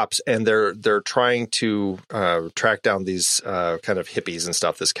these cops, and they're trying to track down these kind of hippies and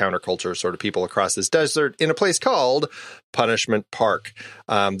stuff, this counterculture sort of people across this desert in a place called Punishment Park.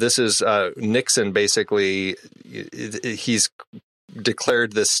 This is Nixon, basically. He's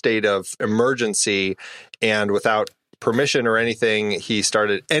declared this state of emergency, and without permission or anything, he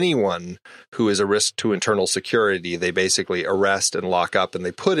started anyone who is a risk to internal security, they basically arrest and lock up, and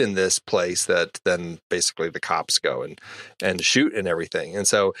they put in this place that then basically the cops go and shoot and everything. And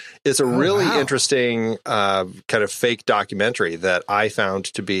so it's a really interesting kind of fake documentary that I found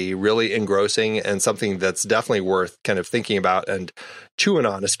to be really engrossing and something that's definitely worth kind of thinking about and chewing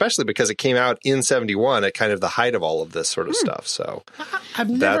on, especially because it came out in 71 at kind of the height of all of this sort of stuff. So I've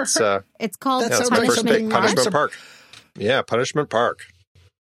never heard. It's called Punishment Park. Yeah, Punishment Park.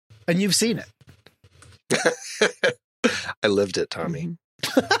 And you've seen it. I lived it, Tommy.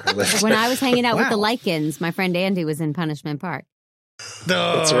 When I was hanging out with the Lycans, my friend Andy was in Punishment Park.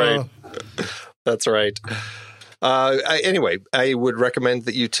 That's right. That's right. Anyway, I would recommend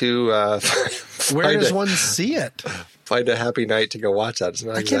that you two where does one see it? Find a happy night to go watch that. It's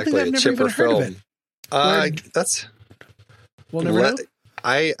not exactly a chipper film. That's we'll never know.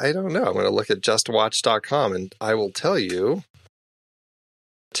 I don't know. I'm going to look at justwatch.com and I will tell you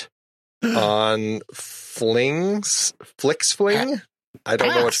on FlixFling. I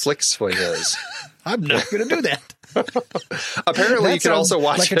don't know what FlixFling is. I'm not going to do that. Apparently, you can also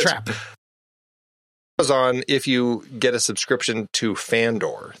watch like a trap. Amazon if you get a subscription to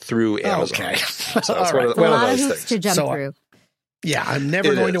Fandor through Amazon. Okay. So it's one of those things to jump through. Yeah, I'm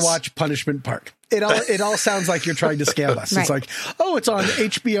never going to watch Punishment Park. It all sounds like you're trying to scam us. Right. It's like, it's on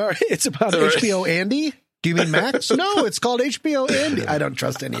HBO. It's about HBO Andy. Do you mean Max? No, it's called HBO Andy. I don't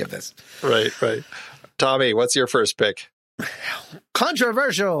trust any of this. Right. Tommy, what's your first pick?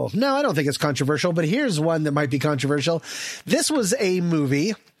 Controversial. No, I don't think it's controversial, but here's one that might be controversial. This was a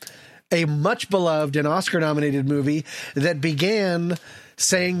movie, a much beloved and Oscar-nominated movie that began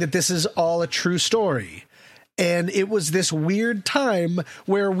saying that this is all a true story. And it was this weird time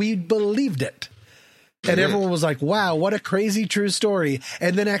where we believed it. And everyone was like, wow, what a crazy true story.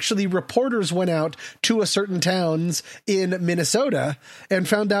 And then actually reporters went out to a certain towns in Minnesota and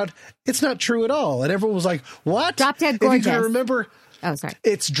found out it's not true at all. And everyone was like, what? Drop Dead Gorgeous. If you can remember. Oh, sorry.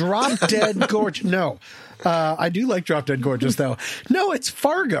 It's Drop Dead Gorgeous. No. I do like Drop Dead Gorgeous, though. No, it's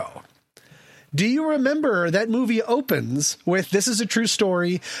Fargo. Do you remember that movie opens with "This is a true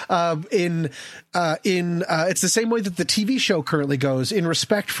story"? It's the same way that the TV show currently goes. In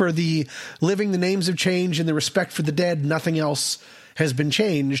respect for the living, the names have changed. In the respect for the dead, nothing else has been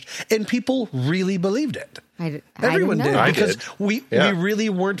changed, and people really believed it. Everyone did because we really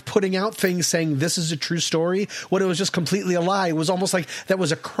weren't putting out things saying this is a true story when it was just completely a lie. It was almost like that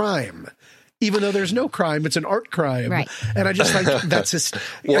was a crime. Even though there's no crime, it's an art crime. Right. And I just like that's just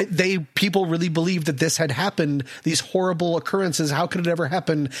people really believed that this had happened, these horrible occurrences. How could it ever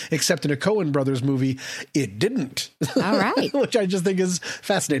happen except in a Coen Brothers movie? It didn't. All right. Which I just think is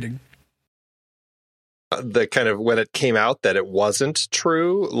fascinating. The kind of when it came out that it wasn't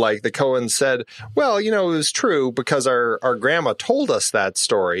true, like the Coens said, well, it was true because our grandma told us that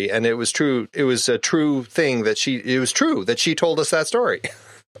story, and it was true. It was a true thing it was true that she told us that story.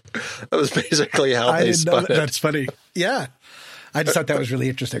 That was basically how they spun it. That's funny. Yeah. I just thought that was really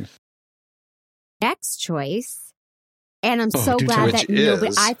interesting. Next choice. And I'm so glad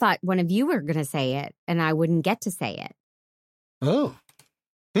that I thought one of you were going to say it and I wouldn't get to say it. Oh.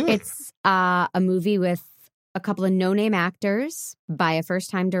 It's a movie with a couple of no-name actors by a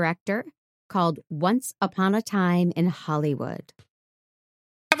first-time director called Once Upon a Time in Hollywood.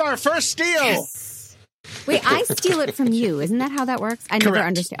 Have our first steal. Yes. Wait, I steal it from you. Isn't that how that works? I never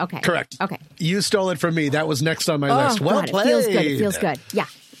understand. Okay. Correct. Okay. You stole it from me. That was next on my list. Well played. It feels good. Yeah.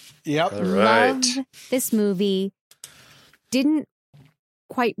 Yep. All right. Love this movie. Didn't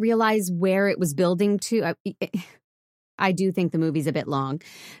quite realize where it was building to. I do think the movie's a bit long.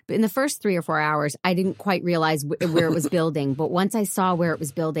 But in the first 3 or 4 hours, I didn't quite realize where it was building. But once I saw where it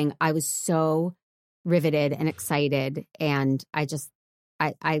was building, I was so riveted and excited. And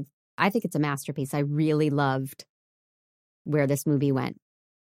I think it's a masterpiece. I really loved where this movie went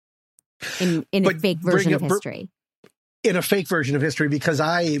in a fake version of history. In a fake version of history,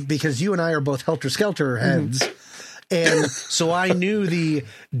 because you and I are both Helter Skelter heads. And so I knew the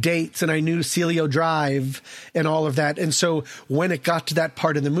dates and I knew Celio Drive and all of that. And so when it got to that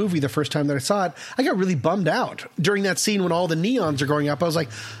part in the movie, the first time that I saw it, I got really bummed out. During that scene when all the neons are going up, I was like,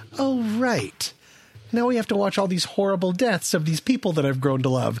 oh, right. Now we have to watch all these horrible deaths of these people that I've grown to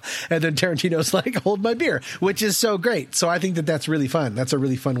love. And then Tarantino's like, hold my beer, which is so great. So I think that that's really fun. That's a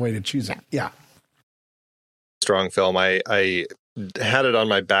really fun way to choose it. Yeah. Strong film. I had it on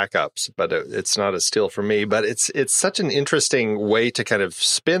my backups, but it's not a steal for me. But it's such an interesting way to kind of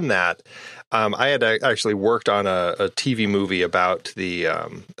spin that. I had actually worked on a TV movie about the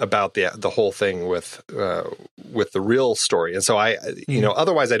whole thing with the real story, and so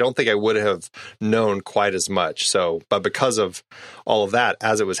otherwise I don't think I would have known quite as much. So, but because of all of that,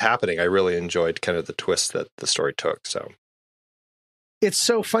 as it was happening, I really enjoyed kind of the twist that the story took. So, it's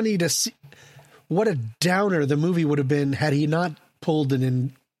so funny to see what a downer the movie would have been had he not pulled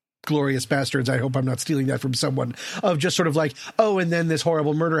an Inglourious Bastards. I hope I'm not stealing that from someone, of just sort of like, oh, and then this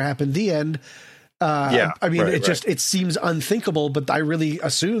horrible murder happened. The end. I mean, it seems unthinkable, but I really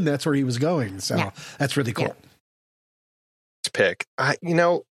assume that's where he was going. So that's really cool. Pick.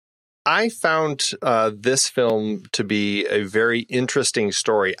 I found this film to be a very interesting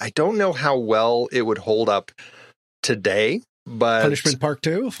story. I don't know how well it would hold up today, but Punishment Park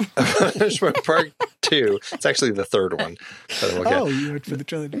 2? Punishment Park 2. It's actually the third one. You went for the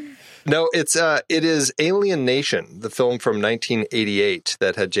trilogy. No, it is Alien Nation, the film from 1988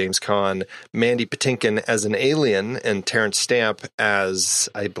 that had James Caan, Mandy Patinkin as an alien, and Terrence Stamp as,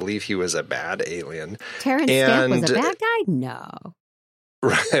 I believe he was a bad alien. Terrence Stamp was a bad guy? No.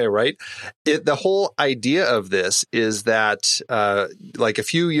 Right. The whole idea of this is that, like a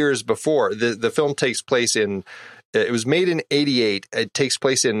few years before, the film takes place it was made in 88. It takes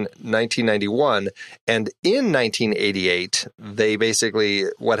place in 1991. And in 1988, they basically,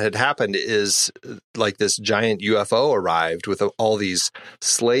 what had happened is like this giant UFO arrived with all these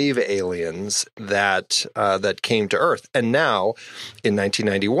slave aliens that came to Earth. And now in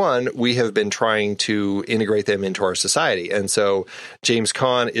 1991, we have been trying to integrate them into our society. And so James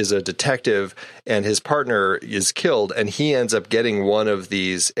Caan is a detective and his partner is killed, and he ends up getting one of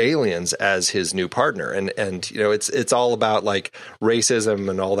these aliens as his new partner. And it's all about like racism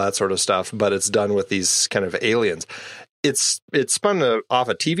and all that sort of stuff, but it's done with these kind of aliens. It's spun off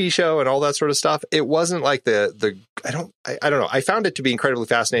a TV show and all that sort of stuff. It wasn't like I don't know. I found it to be incredibly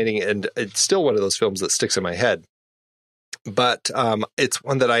fascinating, and it's still one of those films that sticks in my head. But it's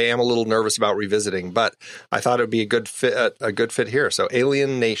one that I am a little nervous about revisiting. But I thought it would be a good fit here. So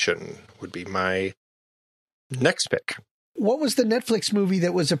Alien Nation would be my next pick. What was the Netflix movie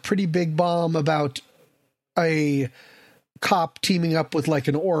that was a pretty big bomb about a cop teaming up with like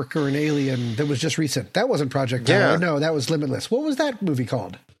an orc or an alien that was just recent? That wasn't Project Power. No, that was Limitless. What was that movie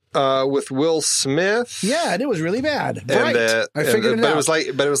called? With Will Smith. Yeah, and it was really bad. Right. I figured it out.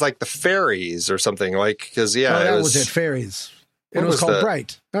 But it was like the fairies or something, like, because that was it. Fairies. It was called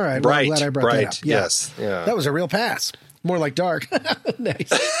Bright. All right. Bright. Well, I'm glad I brought that up. Yeah. Yes. Yeah. That was a real pass. More like Dark. Nice.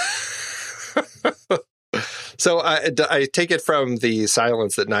 So I take it from the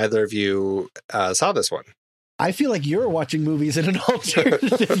silence that neither of you saw this one. I feel like you're watching movies in an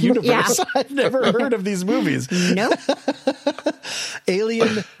alternative universe. Yeah. I've never heard of these movies. Nope.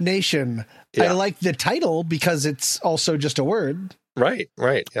 Alien Nation. Yeah. I like the title because it's also just a word. Right.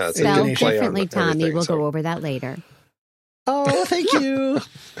 Yeah. It's spelled differently, Tommy. We'll go over that later. Oh, thank you.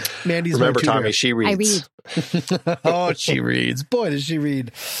 Mandy's remember, Tommy, she reads. I read. Oh, she reads. Boy, does she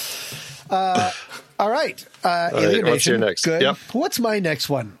read. All right. Alien Nation. What's your next? Good. Yep. What's my next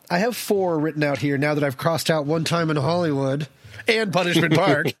one? I have 4 written out here now that I've crossed out One Time in Hollywood and Punishment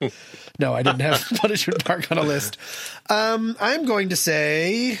Park. No, I didn't have Punishment Park on a list. I'm going to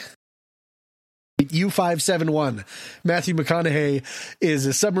say U-571. Matthew McConaughey is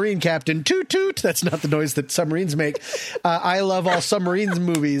a submarine captain. Toot toot. That's not the noise that submarines make. I love all submarines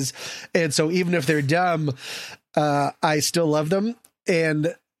movies. And so even if they're dumb, I still love them.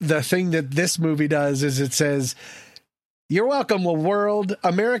 And the thing that this movie does is it says, "You're welcome, world.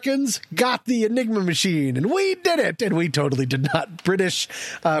 Americans got the Enigma machine, and we did it." And we totally did not. British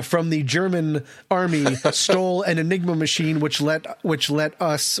from the German army stole an Enigma machine, which let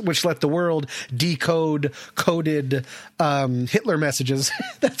the world decode coded Hitler messages.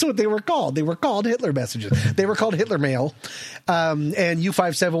 That's what they were called. They were called Hitler messages. They were called Hitler mail. And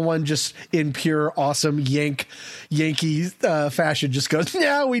U-571, just in pure awesome Yankee fashion, just goes,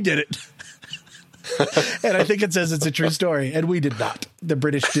 "Yeah, we did it." And I think it says it's a true story, and we did not. The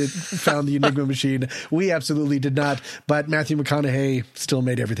British found the Enigma machine. We absolutely did not. But Matthew McConaughey still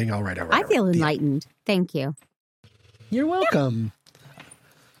made everything all right. I feel enlightened. Thank you. You're welcome.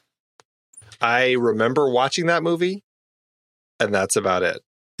 I remember watching that movie, and that's about it.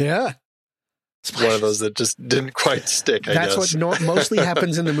 Yeah. It's one of those that just didn't quite stick, I guess. That's what mostly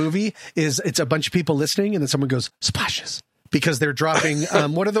happens in the movie is it's a bunch of people listening, and then someone goes, "Splashes." Because they're dropping,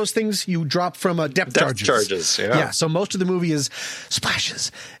 what are those things you drop from depth charges? Depth charges, yeah. Yeah, so most of the movie is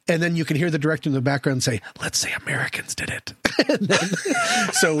splashes. And then you can hear the director in the background say, "Let's say Americans did it."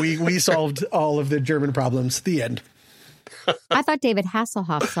 So we solved all of the German problems. The end. I thought David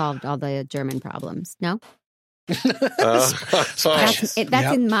Hasselhoff solved all the German problems. No? That's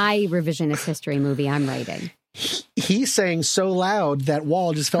in my revisionist history movie I'm writing. He sang so loud that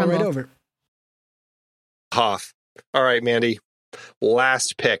wall just fell right over. Hoff. All right, Mandy.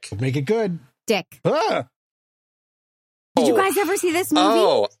 Last pick. Make it good. Dick. Did you guys ever see this movie?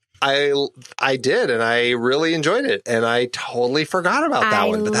 Oh, I did, and I really enjoyed it, and I totally forgot about that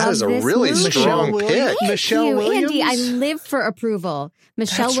one. But that is a really strong pick. Michelle Williams. Andy, I live for approval.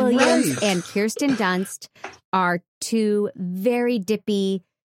 Michelle Williams and Kirsten Dunst are 2 very dippy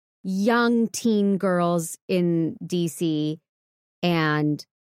young teen girls in DC, and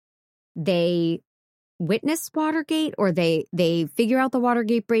they witness Watergate, or they figure out the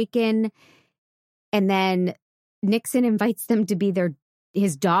Watergate break-in, and then Nixon invites them to be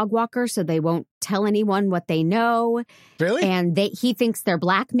his dog walker so they won't tell anyone what they know. Really? And he thinks they're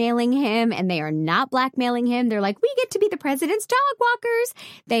blackmailing him, and they are not blackmailing him. They're like, we get to be the president's dog walkers.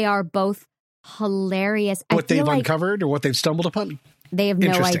 They are both hilarious. What they've uncovered or what they've stumbled upon? They have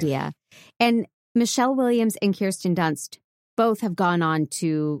no idea. And Michelle Williams and Kirsten Dunst both have gone on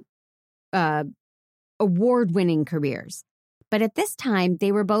to award-winning careers. But at this time,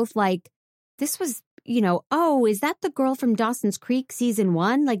 they were both like, this was, oh, is that the girl from Dawson's Creek season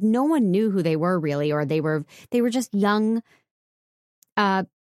 1? Like, no one knew who they were really, or they were just young,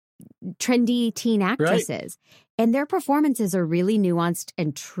 trendy teen actresses. Right. And their performances are really nuanced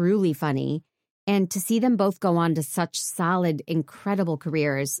and truly funny. And to see them both go on to such solid, incredible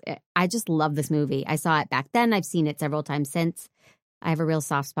careers, I just love this movie. I saw it back then. I've seen it several times since. I have a real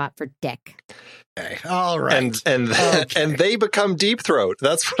soft spot for Dick. Okay. All right. And they become Deep Throat.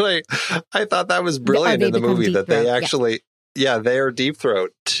 That's what I thought that was brilliant in the movie, that they actually, they are Deep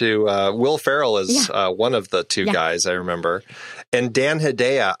Throat to Will Ferrell is one of the two guys, I remember. And Dan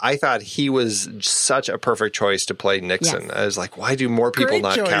Hedaya, I thought he was such a perfect choice to play Nixon. Yes. I was like, why do more people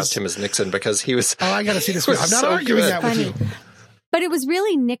cast him as Nixon? Because he was... Oh, I got to see this movie. I'm not arguing that with you. But it was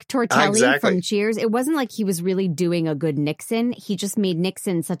really Nick Tortelli from Cheers. It wasn't like he was really doing a good Nixon. He just made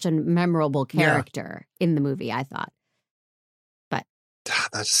Nixon such a memorable character in the movie, I thought. But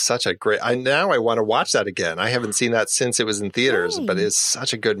that's such a great... Now I want to watch that again. I haven't seen that since it was in theaters, but it's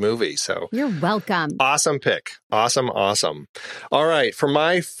such a good movie. So you're welcome. Awesome pick. Awesome. All right. For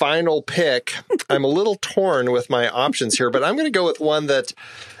my final pick, I'm a little torn with my options here, but I'm going to go with one that...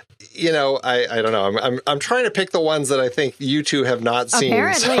 I don't know. I'm trying to pick the ones that I think you two have not seen.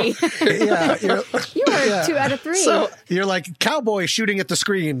 Apparently. So. You were 2 out of 3. So you're like cowboy shooting at the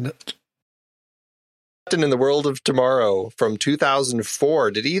screen. In the World of Tomorrow from 2004.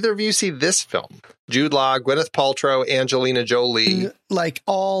 Did either of you see this film? Jude Law, Gwyneth Paltrow, Angelina Jolie. Like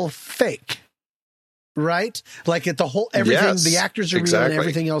all fake. Right? Like the whole, everything, the actors are real and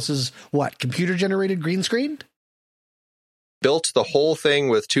everything else is what? Computer generated green screen? Built the whole thing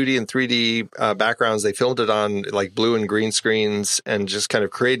with 2D and 3D backgrounds. They filmed it on like blue and green screens and just kind of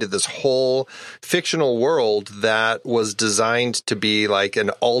created this whole fictional world that was designed to be like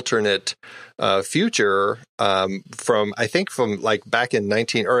an alternate future from like back in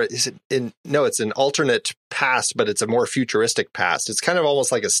it's an alternate past, but it's a more futuristic past. It's kind of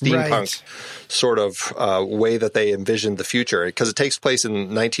almost like a steampunk sort of way that they envisioned the future, because it takes place in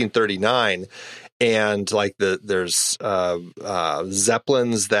 1939. And like there's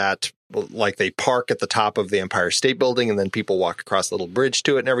Zeppelins that like they park at the top of the Empire State Building, and then people walk across a little bridge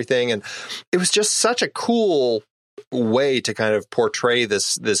to it and everything. And it was just such a cool way to kind of portray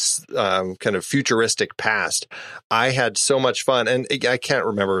this kind of futuristic past. I had so much fun, and I can't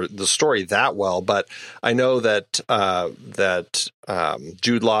remember the story that well, but I know that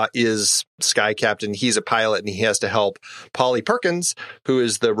Jude Law is Sky Captain. He's a pilot, and he has to help Polly Perkins, who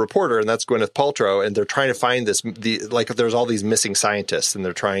is the reporter, and that's Gwyneth Paltrow. And they're trying to find there's all these missing scientists, and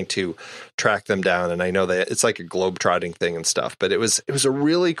they're trying to track them down. And I know that it's like a globe-trotting thing and stuff, but it was a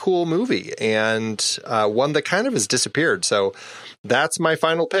really cool movie, and one that kind of has disappeared. So that's my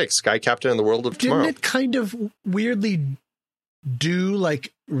final pick, Sky Captain in the World of Tomorrow. Didn't it kind of weirdly do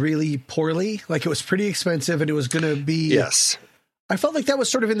like really poorly? Like it was pretty expensive, and it was going to be... Yes. I felt like that was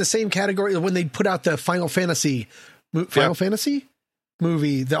sort of in the same category when they put out the Final Fantasy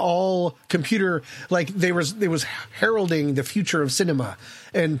movie, the all computer, like it was heralding the future of cinema,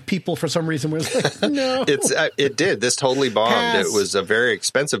 and people for some reason were like, no. It did. This totally bombed. Pass. It was a very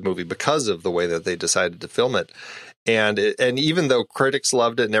expensive movie because of the way that they decided to film it. And even though critics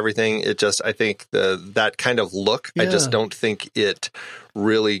loved it and everything, it just, I think that kind of look, I just don't think it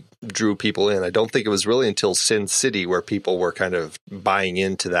really drew people in. I don't think it was really until Sin City where people were kind of buying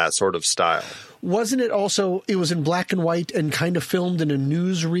into that sort of style. Wasn't it also, it was in black and white and kind of filmed in a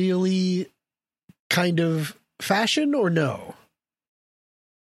newsreel-y kind of fashion, or no?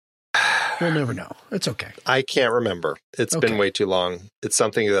 We'll never know. It's okay. I can't remember. It's been way too long. It's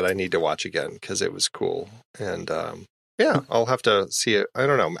something that I need to watch again because it was cool. And I'll have to see it. I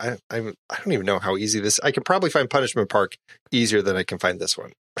don't know. I don't even know how easy this. I could probably find Punishment Park easier than I can find this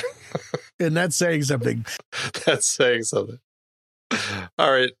one. And that's saying something. That's saying something.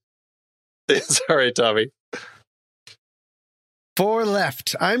 All right. It's all right, Tommy. For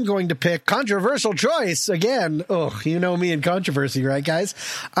left, I'm going to pick controversial choice again. Oh, you know me and controversy, right, guys?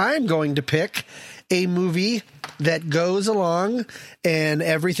 I'm going to pick a movie that goes along and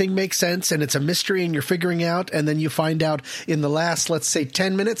everything makes sense and it's a mystery and you're figuring out, and then you find out in the last, let's say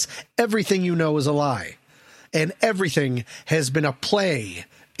 10 minutes, everything you know is a lie. And everything has been a play,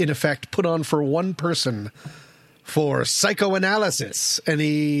 in effect, put on for one person for psychoanalysis.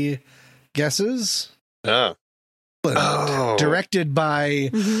 Any guesses? Directed by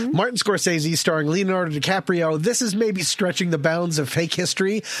Martin Scorsese, starring Leonardo DiCaprio. This is maybe stretching the bounds of fake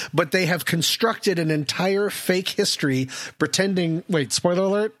history, but they have constructed an entire fake history pretending... Wait, spoiler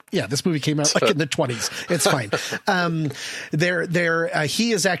alert? Yeah, this movie came out like in the 20s. It's fine.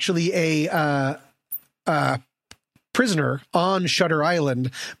 He is actually a prisoner on Shutter Island,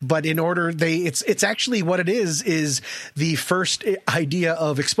 but in order it's actually what it is the first idea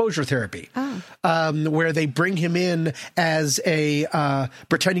of exposure therapy, where they bring him in as a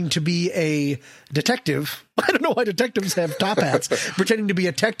pretending to be a detective. I don't know why detectives have top hats. Pretending to be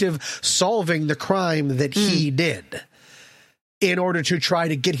a detective solving the crime that he did, in order to try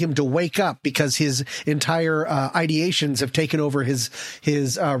to get him to wake up, because his entire ideations have taken over his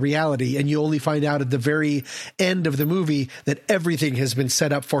reality. And you only find out at the very end of the movie that everything has been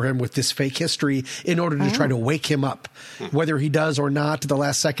set up for him with this fake history in order to try to wake him up. Whether he does or not, the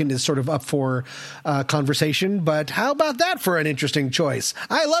last second is sort of up for conversation. But how about that for an interesting choice?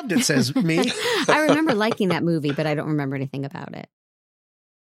 I loved it, says me. I remember liking that movie, but I don't remember anything about it.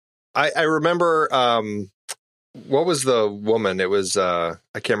 I remember... what was the woman? It was, I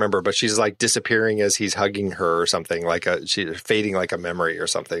can't remember, but she's like disappearing as he's hugging her or something, like she's fading like a memory or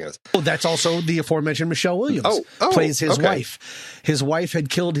something. Oh, that's also the aforementioned Michelle Williams. Plays his wife. His wife had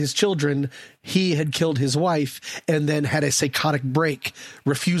killed his children. He had killed his wife and then had a psychotic break,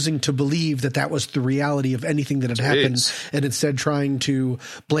 refusing to believe that that was the reality of anything that had happened, and instead trying to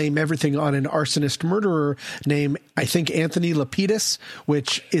blame everything on an arsonist murderer named, I think, Anthony Lapidus,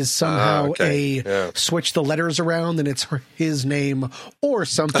 which is somehow switch the letters around and it's his name or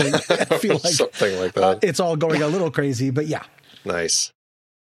something. I feel like something like that. It's all going a little crazy, but yeah. Nice.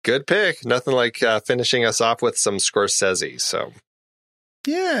 Good pick. Nothing like finishing us off with some Scorsese. So,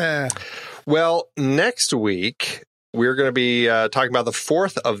 yeah. Well, next week, we're going to be talking about the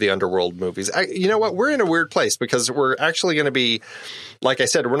fourth of the Underworld movies. You know what? We're in a weird place because we're actually going to be, like I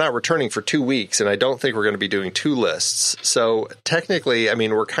said, we're not returning for 2 weeks, and I don't think we're going to be doing 2 lists. So technically, I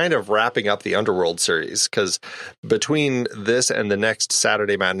mean, we're kind of wrapping up the Underworld series, because between this and the next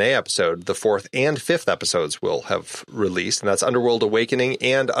Saturday Matinee episode, the 4th and 5th episodes will have released, and that's Underworld Awakening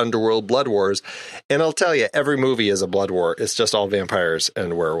and Underworld Blood Wars. And I'll tell you, every movie is a blood war. It's just all vampires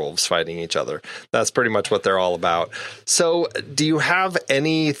and werewolves fighting each other. That's pretty much what they're all about. So do you have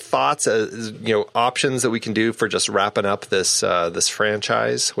any thoughts, options that we can do for just wrapping up this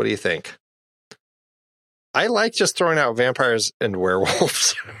franchise? What do you think? I like just throwing out vampires and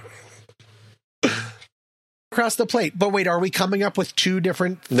werewolves. Across the plate. But wait, are we coming up with 2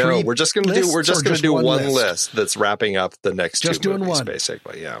 different? No, we're just going to do one list that's wrapping up the next 2 movies,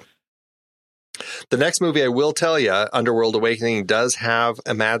 basically. Yeah. The next movie, I will tell you, Underworld Awakening, does have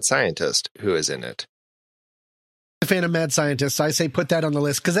a mad scientist who is in it. A fan of mad scientists, I say put that on the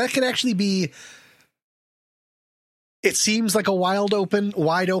list, because that could actually be. It seems like a wide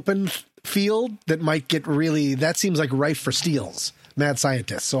open field that might get really. That seems like rife for steals. Mad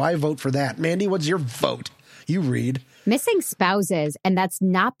scientists, so I vote for that. Mandy, what's your vote? You read Missing Spouses, and that's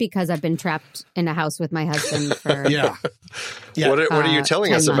not because I've been trapped in a house with my husband for yeah. What are you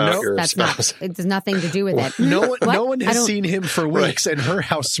telling us about your spouse? It has nothing to do with it. No one has seen him for weeks, and her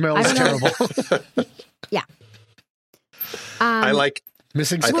house smells terrible. Yeah. I like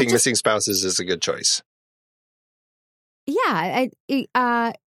Missing. I think Missing Spouses is a good choice. Yeah,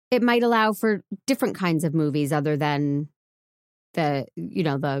 it might allow for different kinds of movies other than the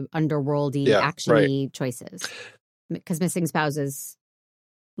underworldy actiony choices, because Missing Spouses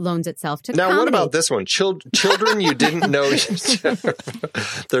loans itself to comedy. What about this one? Children you didn't know.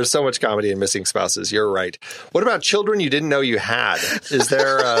 There's so much comedy in Missing Spouses. You're right. What about Children you didn't know you had? Is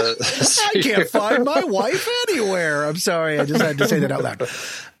there a... I can't find my wife anywhere. I'm sorry. I just had to say that out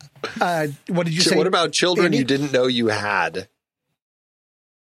loud. What did you say? What about Children Andy? You didn't know you had?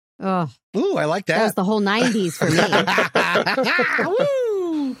 Oh. Ooh, I like that. That was the whole 90s for me.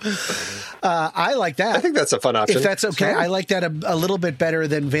 I like that. I think that's a fun option. If that's okay, I like that a little bit better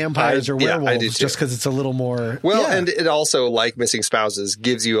than vampires or werewolves, just because it's a little more... Well, and it also, like Missing Spouses,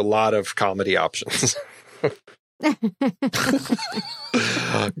 gives you a lot of comedy options.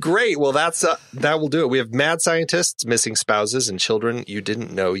 Great. Well, that will do it. We have mad scientists, missing spouses, and children you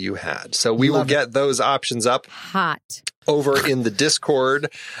didn't know you had. So we will get those options up hot over in the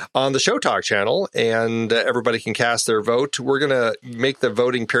Discord on the Show Talk channel, and everybody can cast their vote. We're going to make the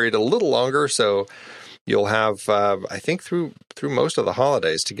voting period a little longer, so you'll have, I think, through most of the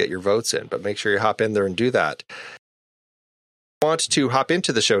holidays to get your votes in, but make sure you hop in there and do that. Want to hop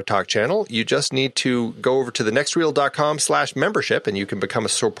into the Show Talk channel, you just need to go over to thenextreel.com/membership and you can become a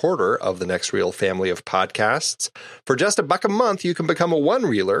supporter of the Next Reel family of podcasts. For just $1 a month, you can become a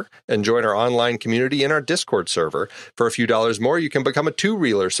one-reeler and join our online community in our Discord server. For a few dollars more, you can become a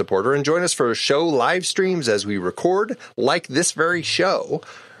two-reeler supporter and join us for show live streams as we record, like this very show,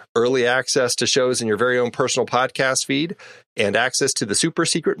 early access to shows in your very own personal podcast feed, and access to the super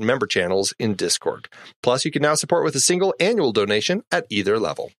secret member channels in Discord. Plus, you can now support with a single annual donation at either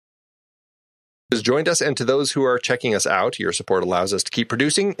level. Has joined us, and to those who are checking us out, your support allows us to keep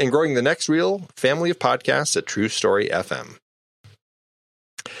producing and growing the Next Reel family of podcasts at True Story FM.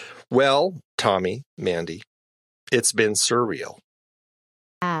 Well, Tommy, Mandy, it's been surreal.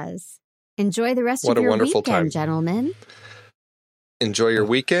 Enjoy the rest of your weekend, gentlemen. Enjoy your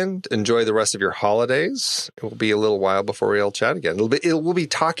weekend. Enjoy the rest of your holidays. It will be a little while before we'll chat again. We'll be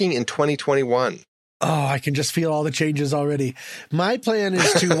talking in 2021. Oh, I can just feel all the changes already. My plan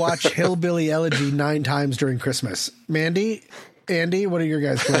is to watch Hillbilly Elegy 9 times during Christmas. Mandy, Andy, what are your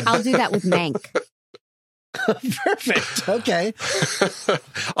guys' plans? I'll do that with Mank. Perfect. Okay.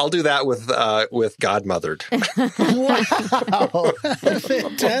 I'll do that with Godmothered. Wow.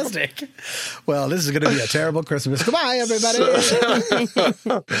 Fantastic. Well, this is going to be a terrible Christmas. Goodbye, everybody.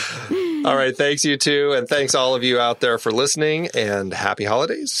 All right. Thanks, you two. And thanks all of you out there for listening. And happy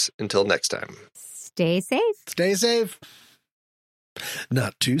holidays. Until next time. Stay safe. Stay safe.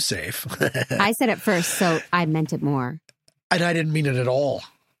 Not too safe. I said it first, so I meant it more. And I didn't mean it at all.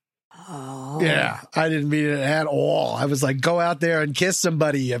 Oh. Yeah, I didn't mean it at all. I was like, go out there and kiss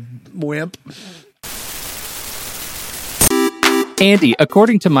somebody, you wimp. Andy,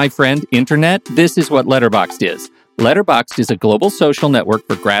 according to my friend Internet, this is what Letterboxd is. Letterboxd is a global social network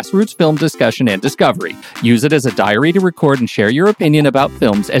for grassroots film discussion and discovery. Use it as a diary to record and share your opinion about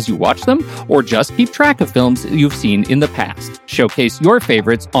films as you watch them, or just keep track of films you've seen in the past. Showcase your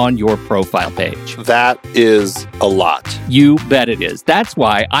favorites on your profile page. That is a lot. You bet it is. That's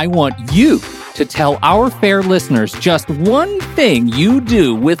why I want you to tell our fair listeners just one thing you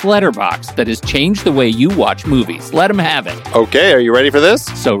do with Letterboxd that has changed the way you watch movies. Let them have it. Okay, are you ready for this?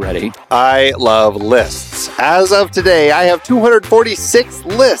 So ready. I love lists. As of today, I have 246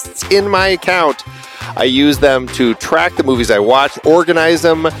 lists in my account. I use them to track the movies I watch, organize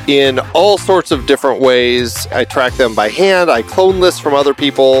them in all sorts of different ways. I track them by hand. I clone lists from other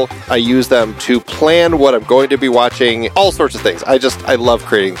people. I use them to plan what I'm going to be watching, all sorts of things. I love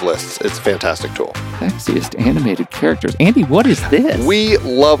creating lists. It's a fantastic tool. Sexiest animated characters. Andy, what is this? We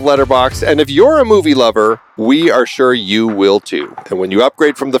love Letterboxd, and if you're a movie lover, we are sure you will too. And when you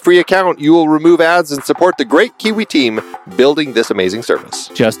upgrade from the free account, you will remove ads and support the great Kiwi team building this amazing service.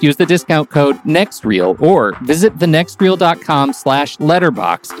 Just use the discount code NEXTREEL or visit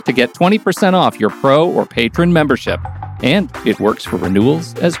thenextreel.com/letterboxd to get 20% off your pro or patron membership. And it works for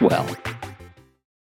renewals as well.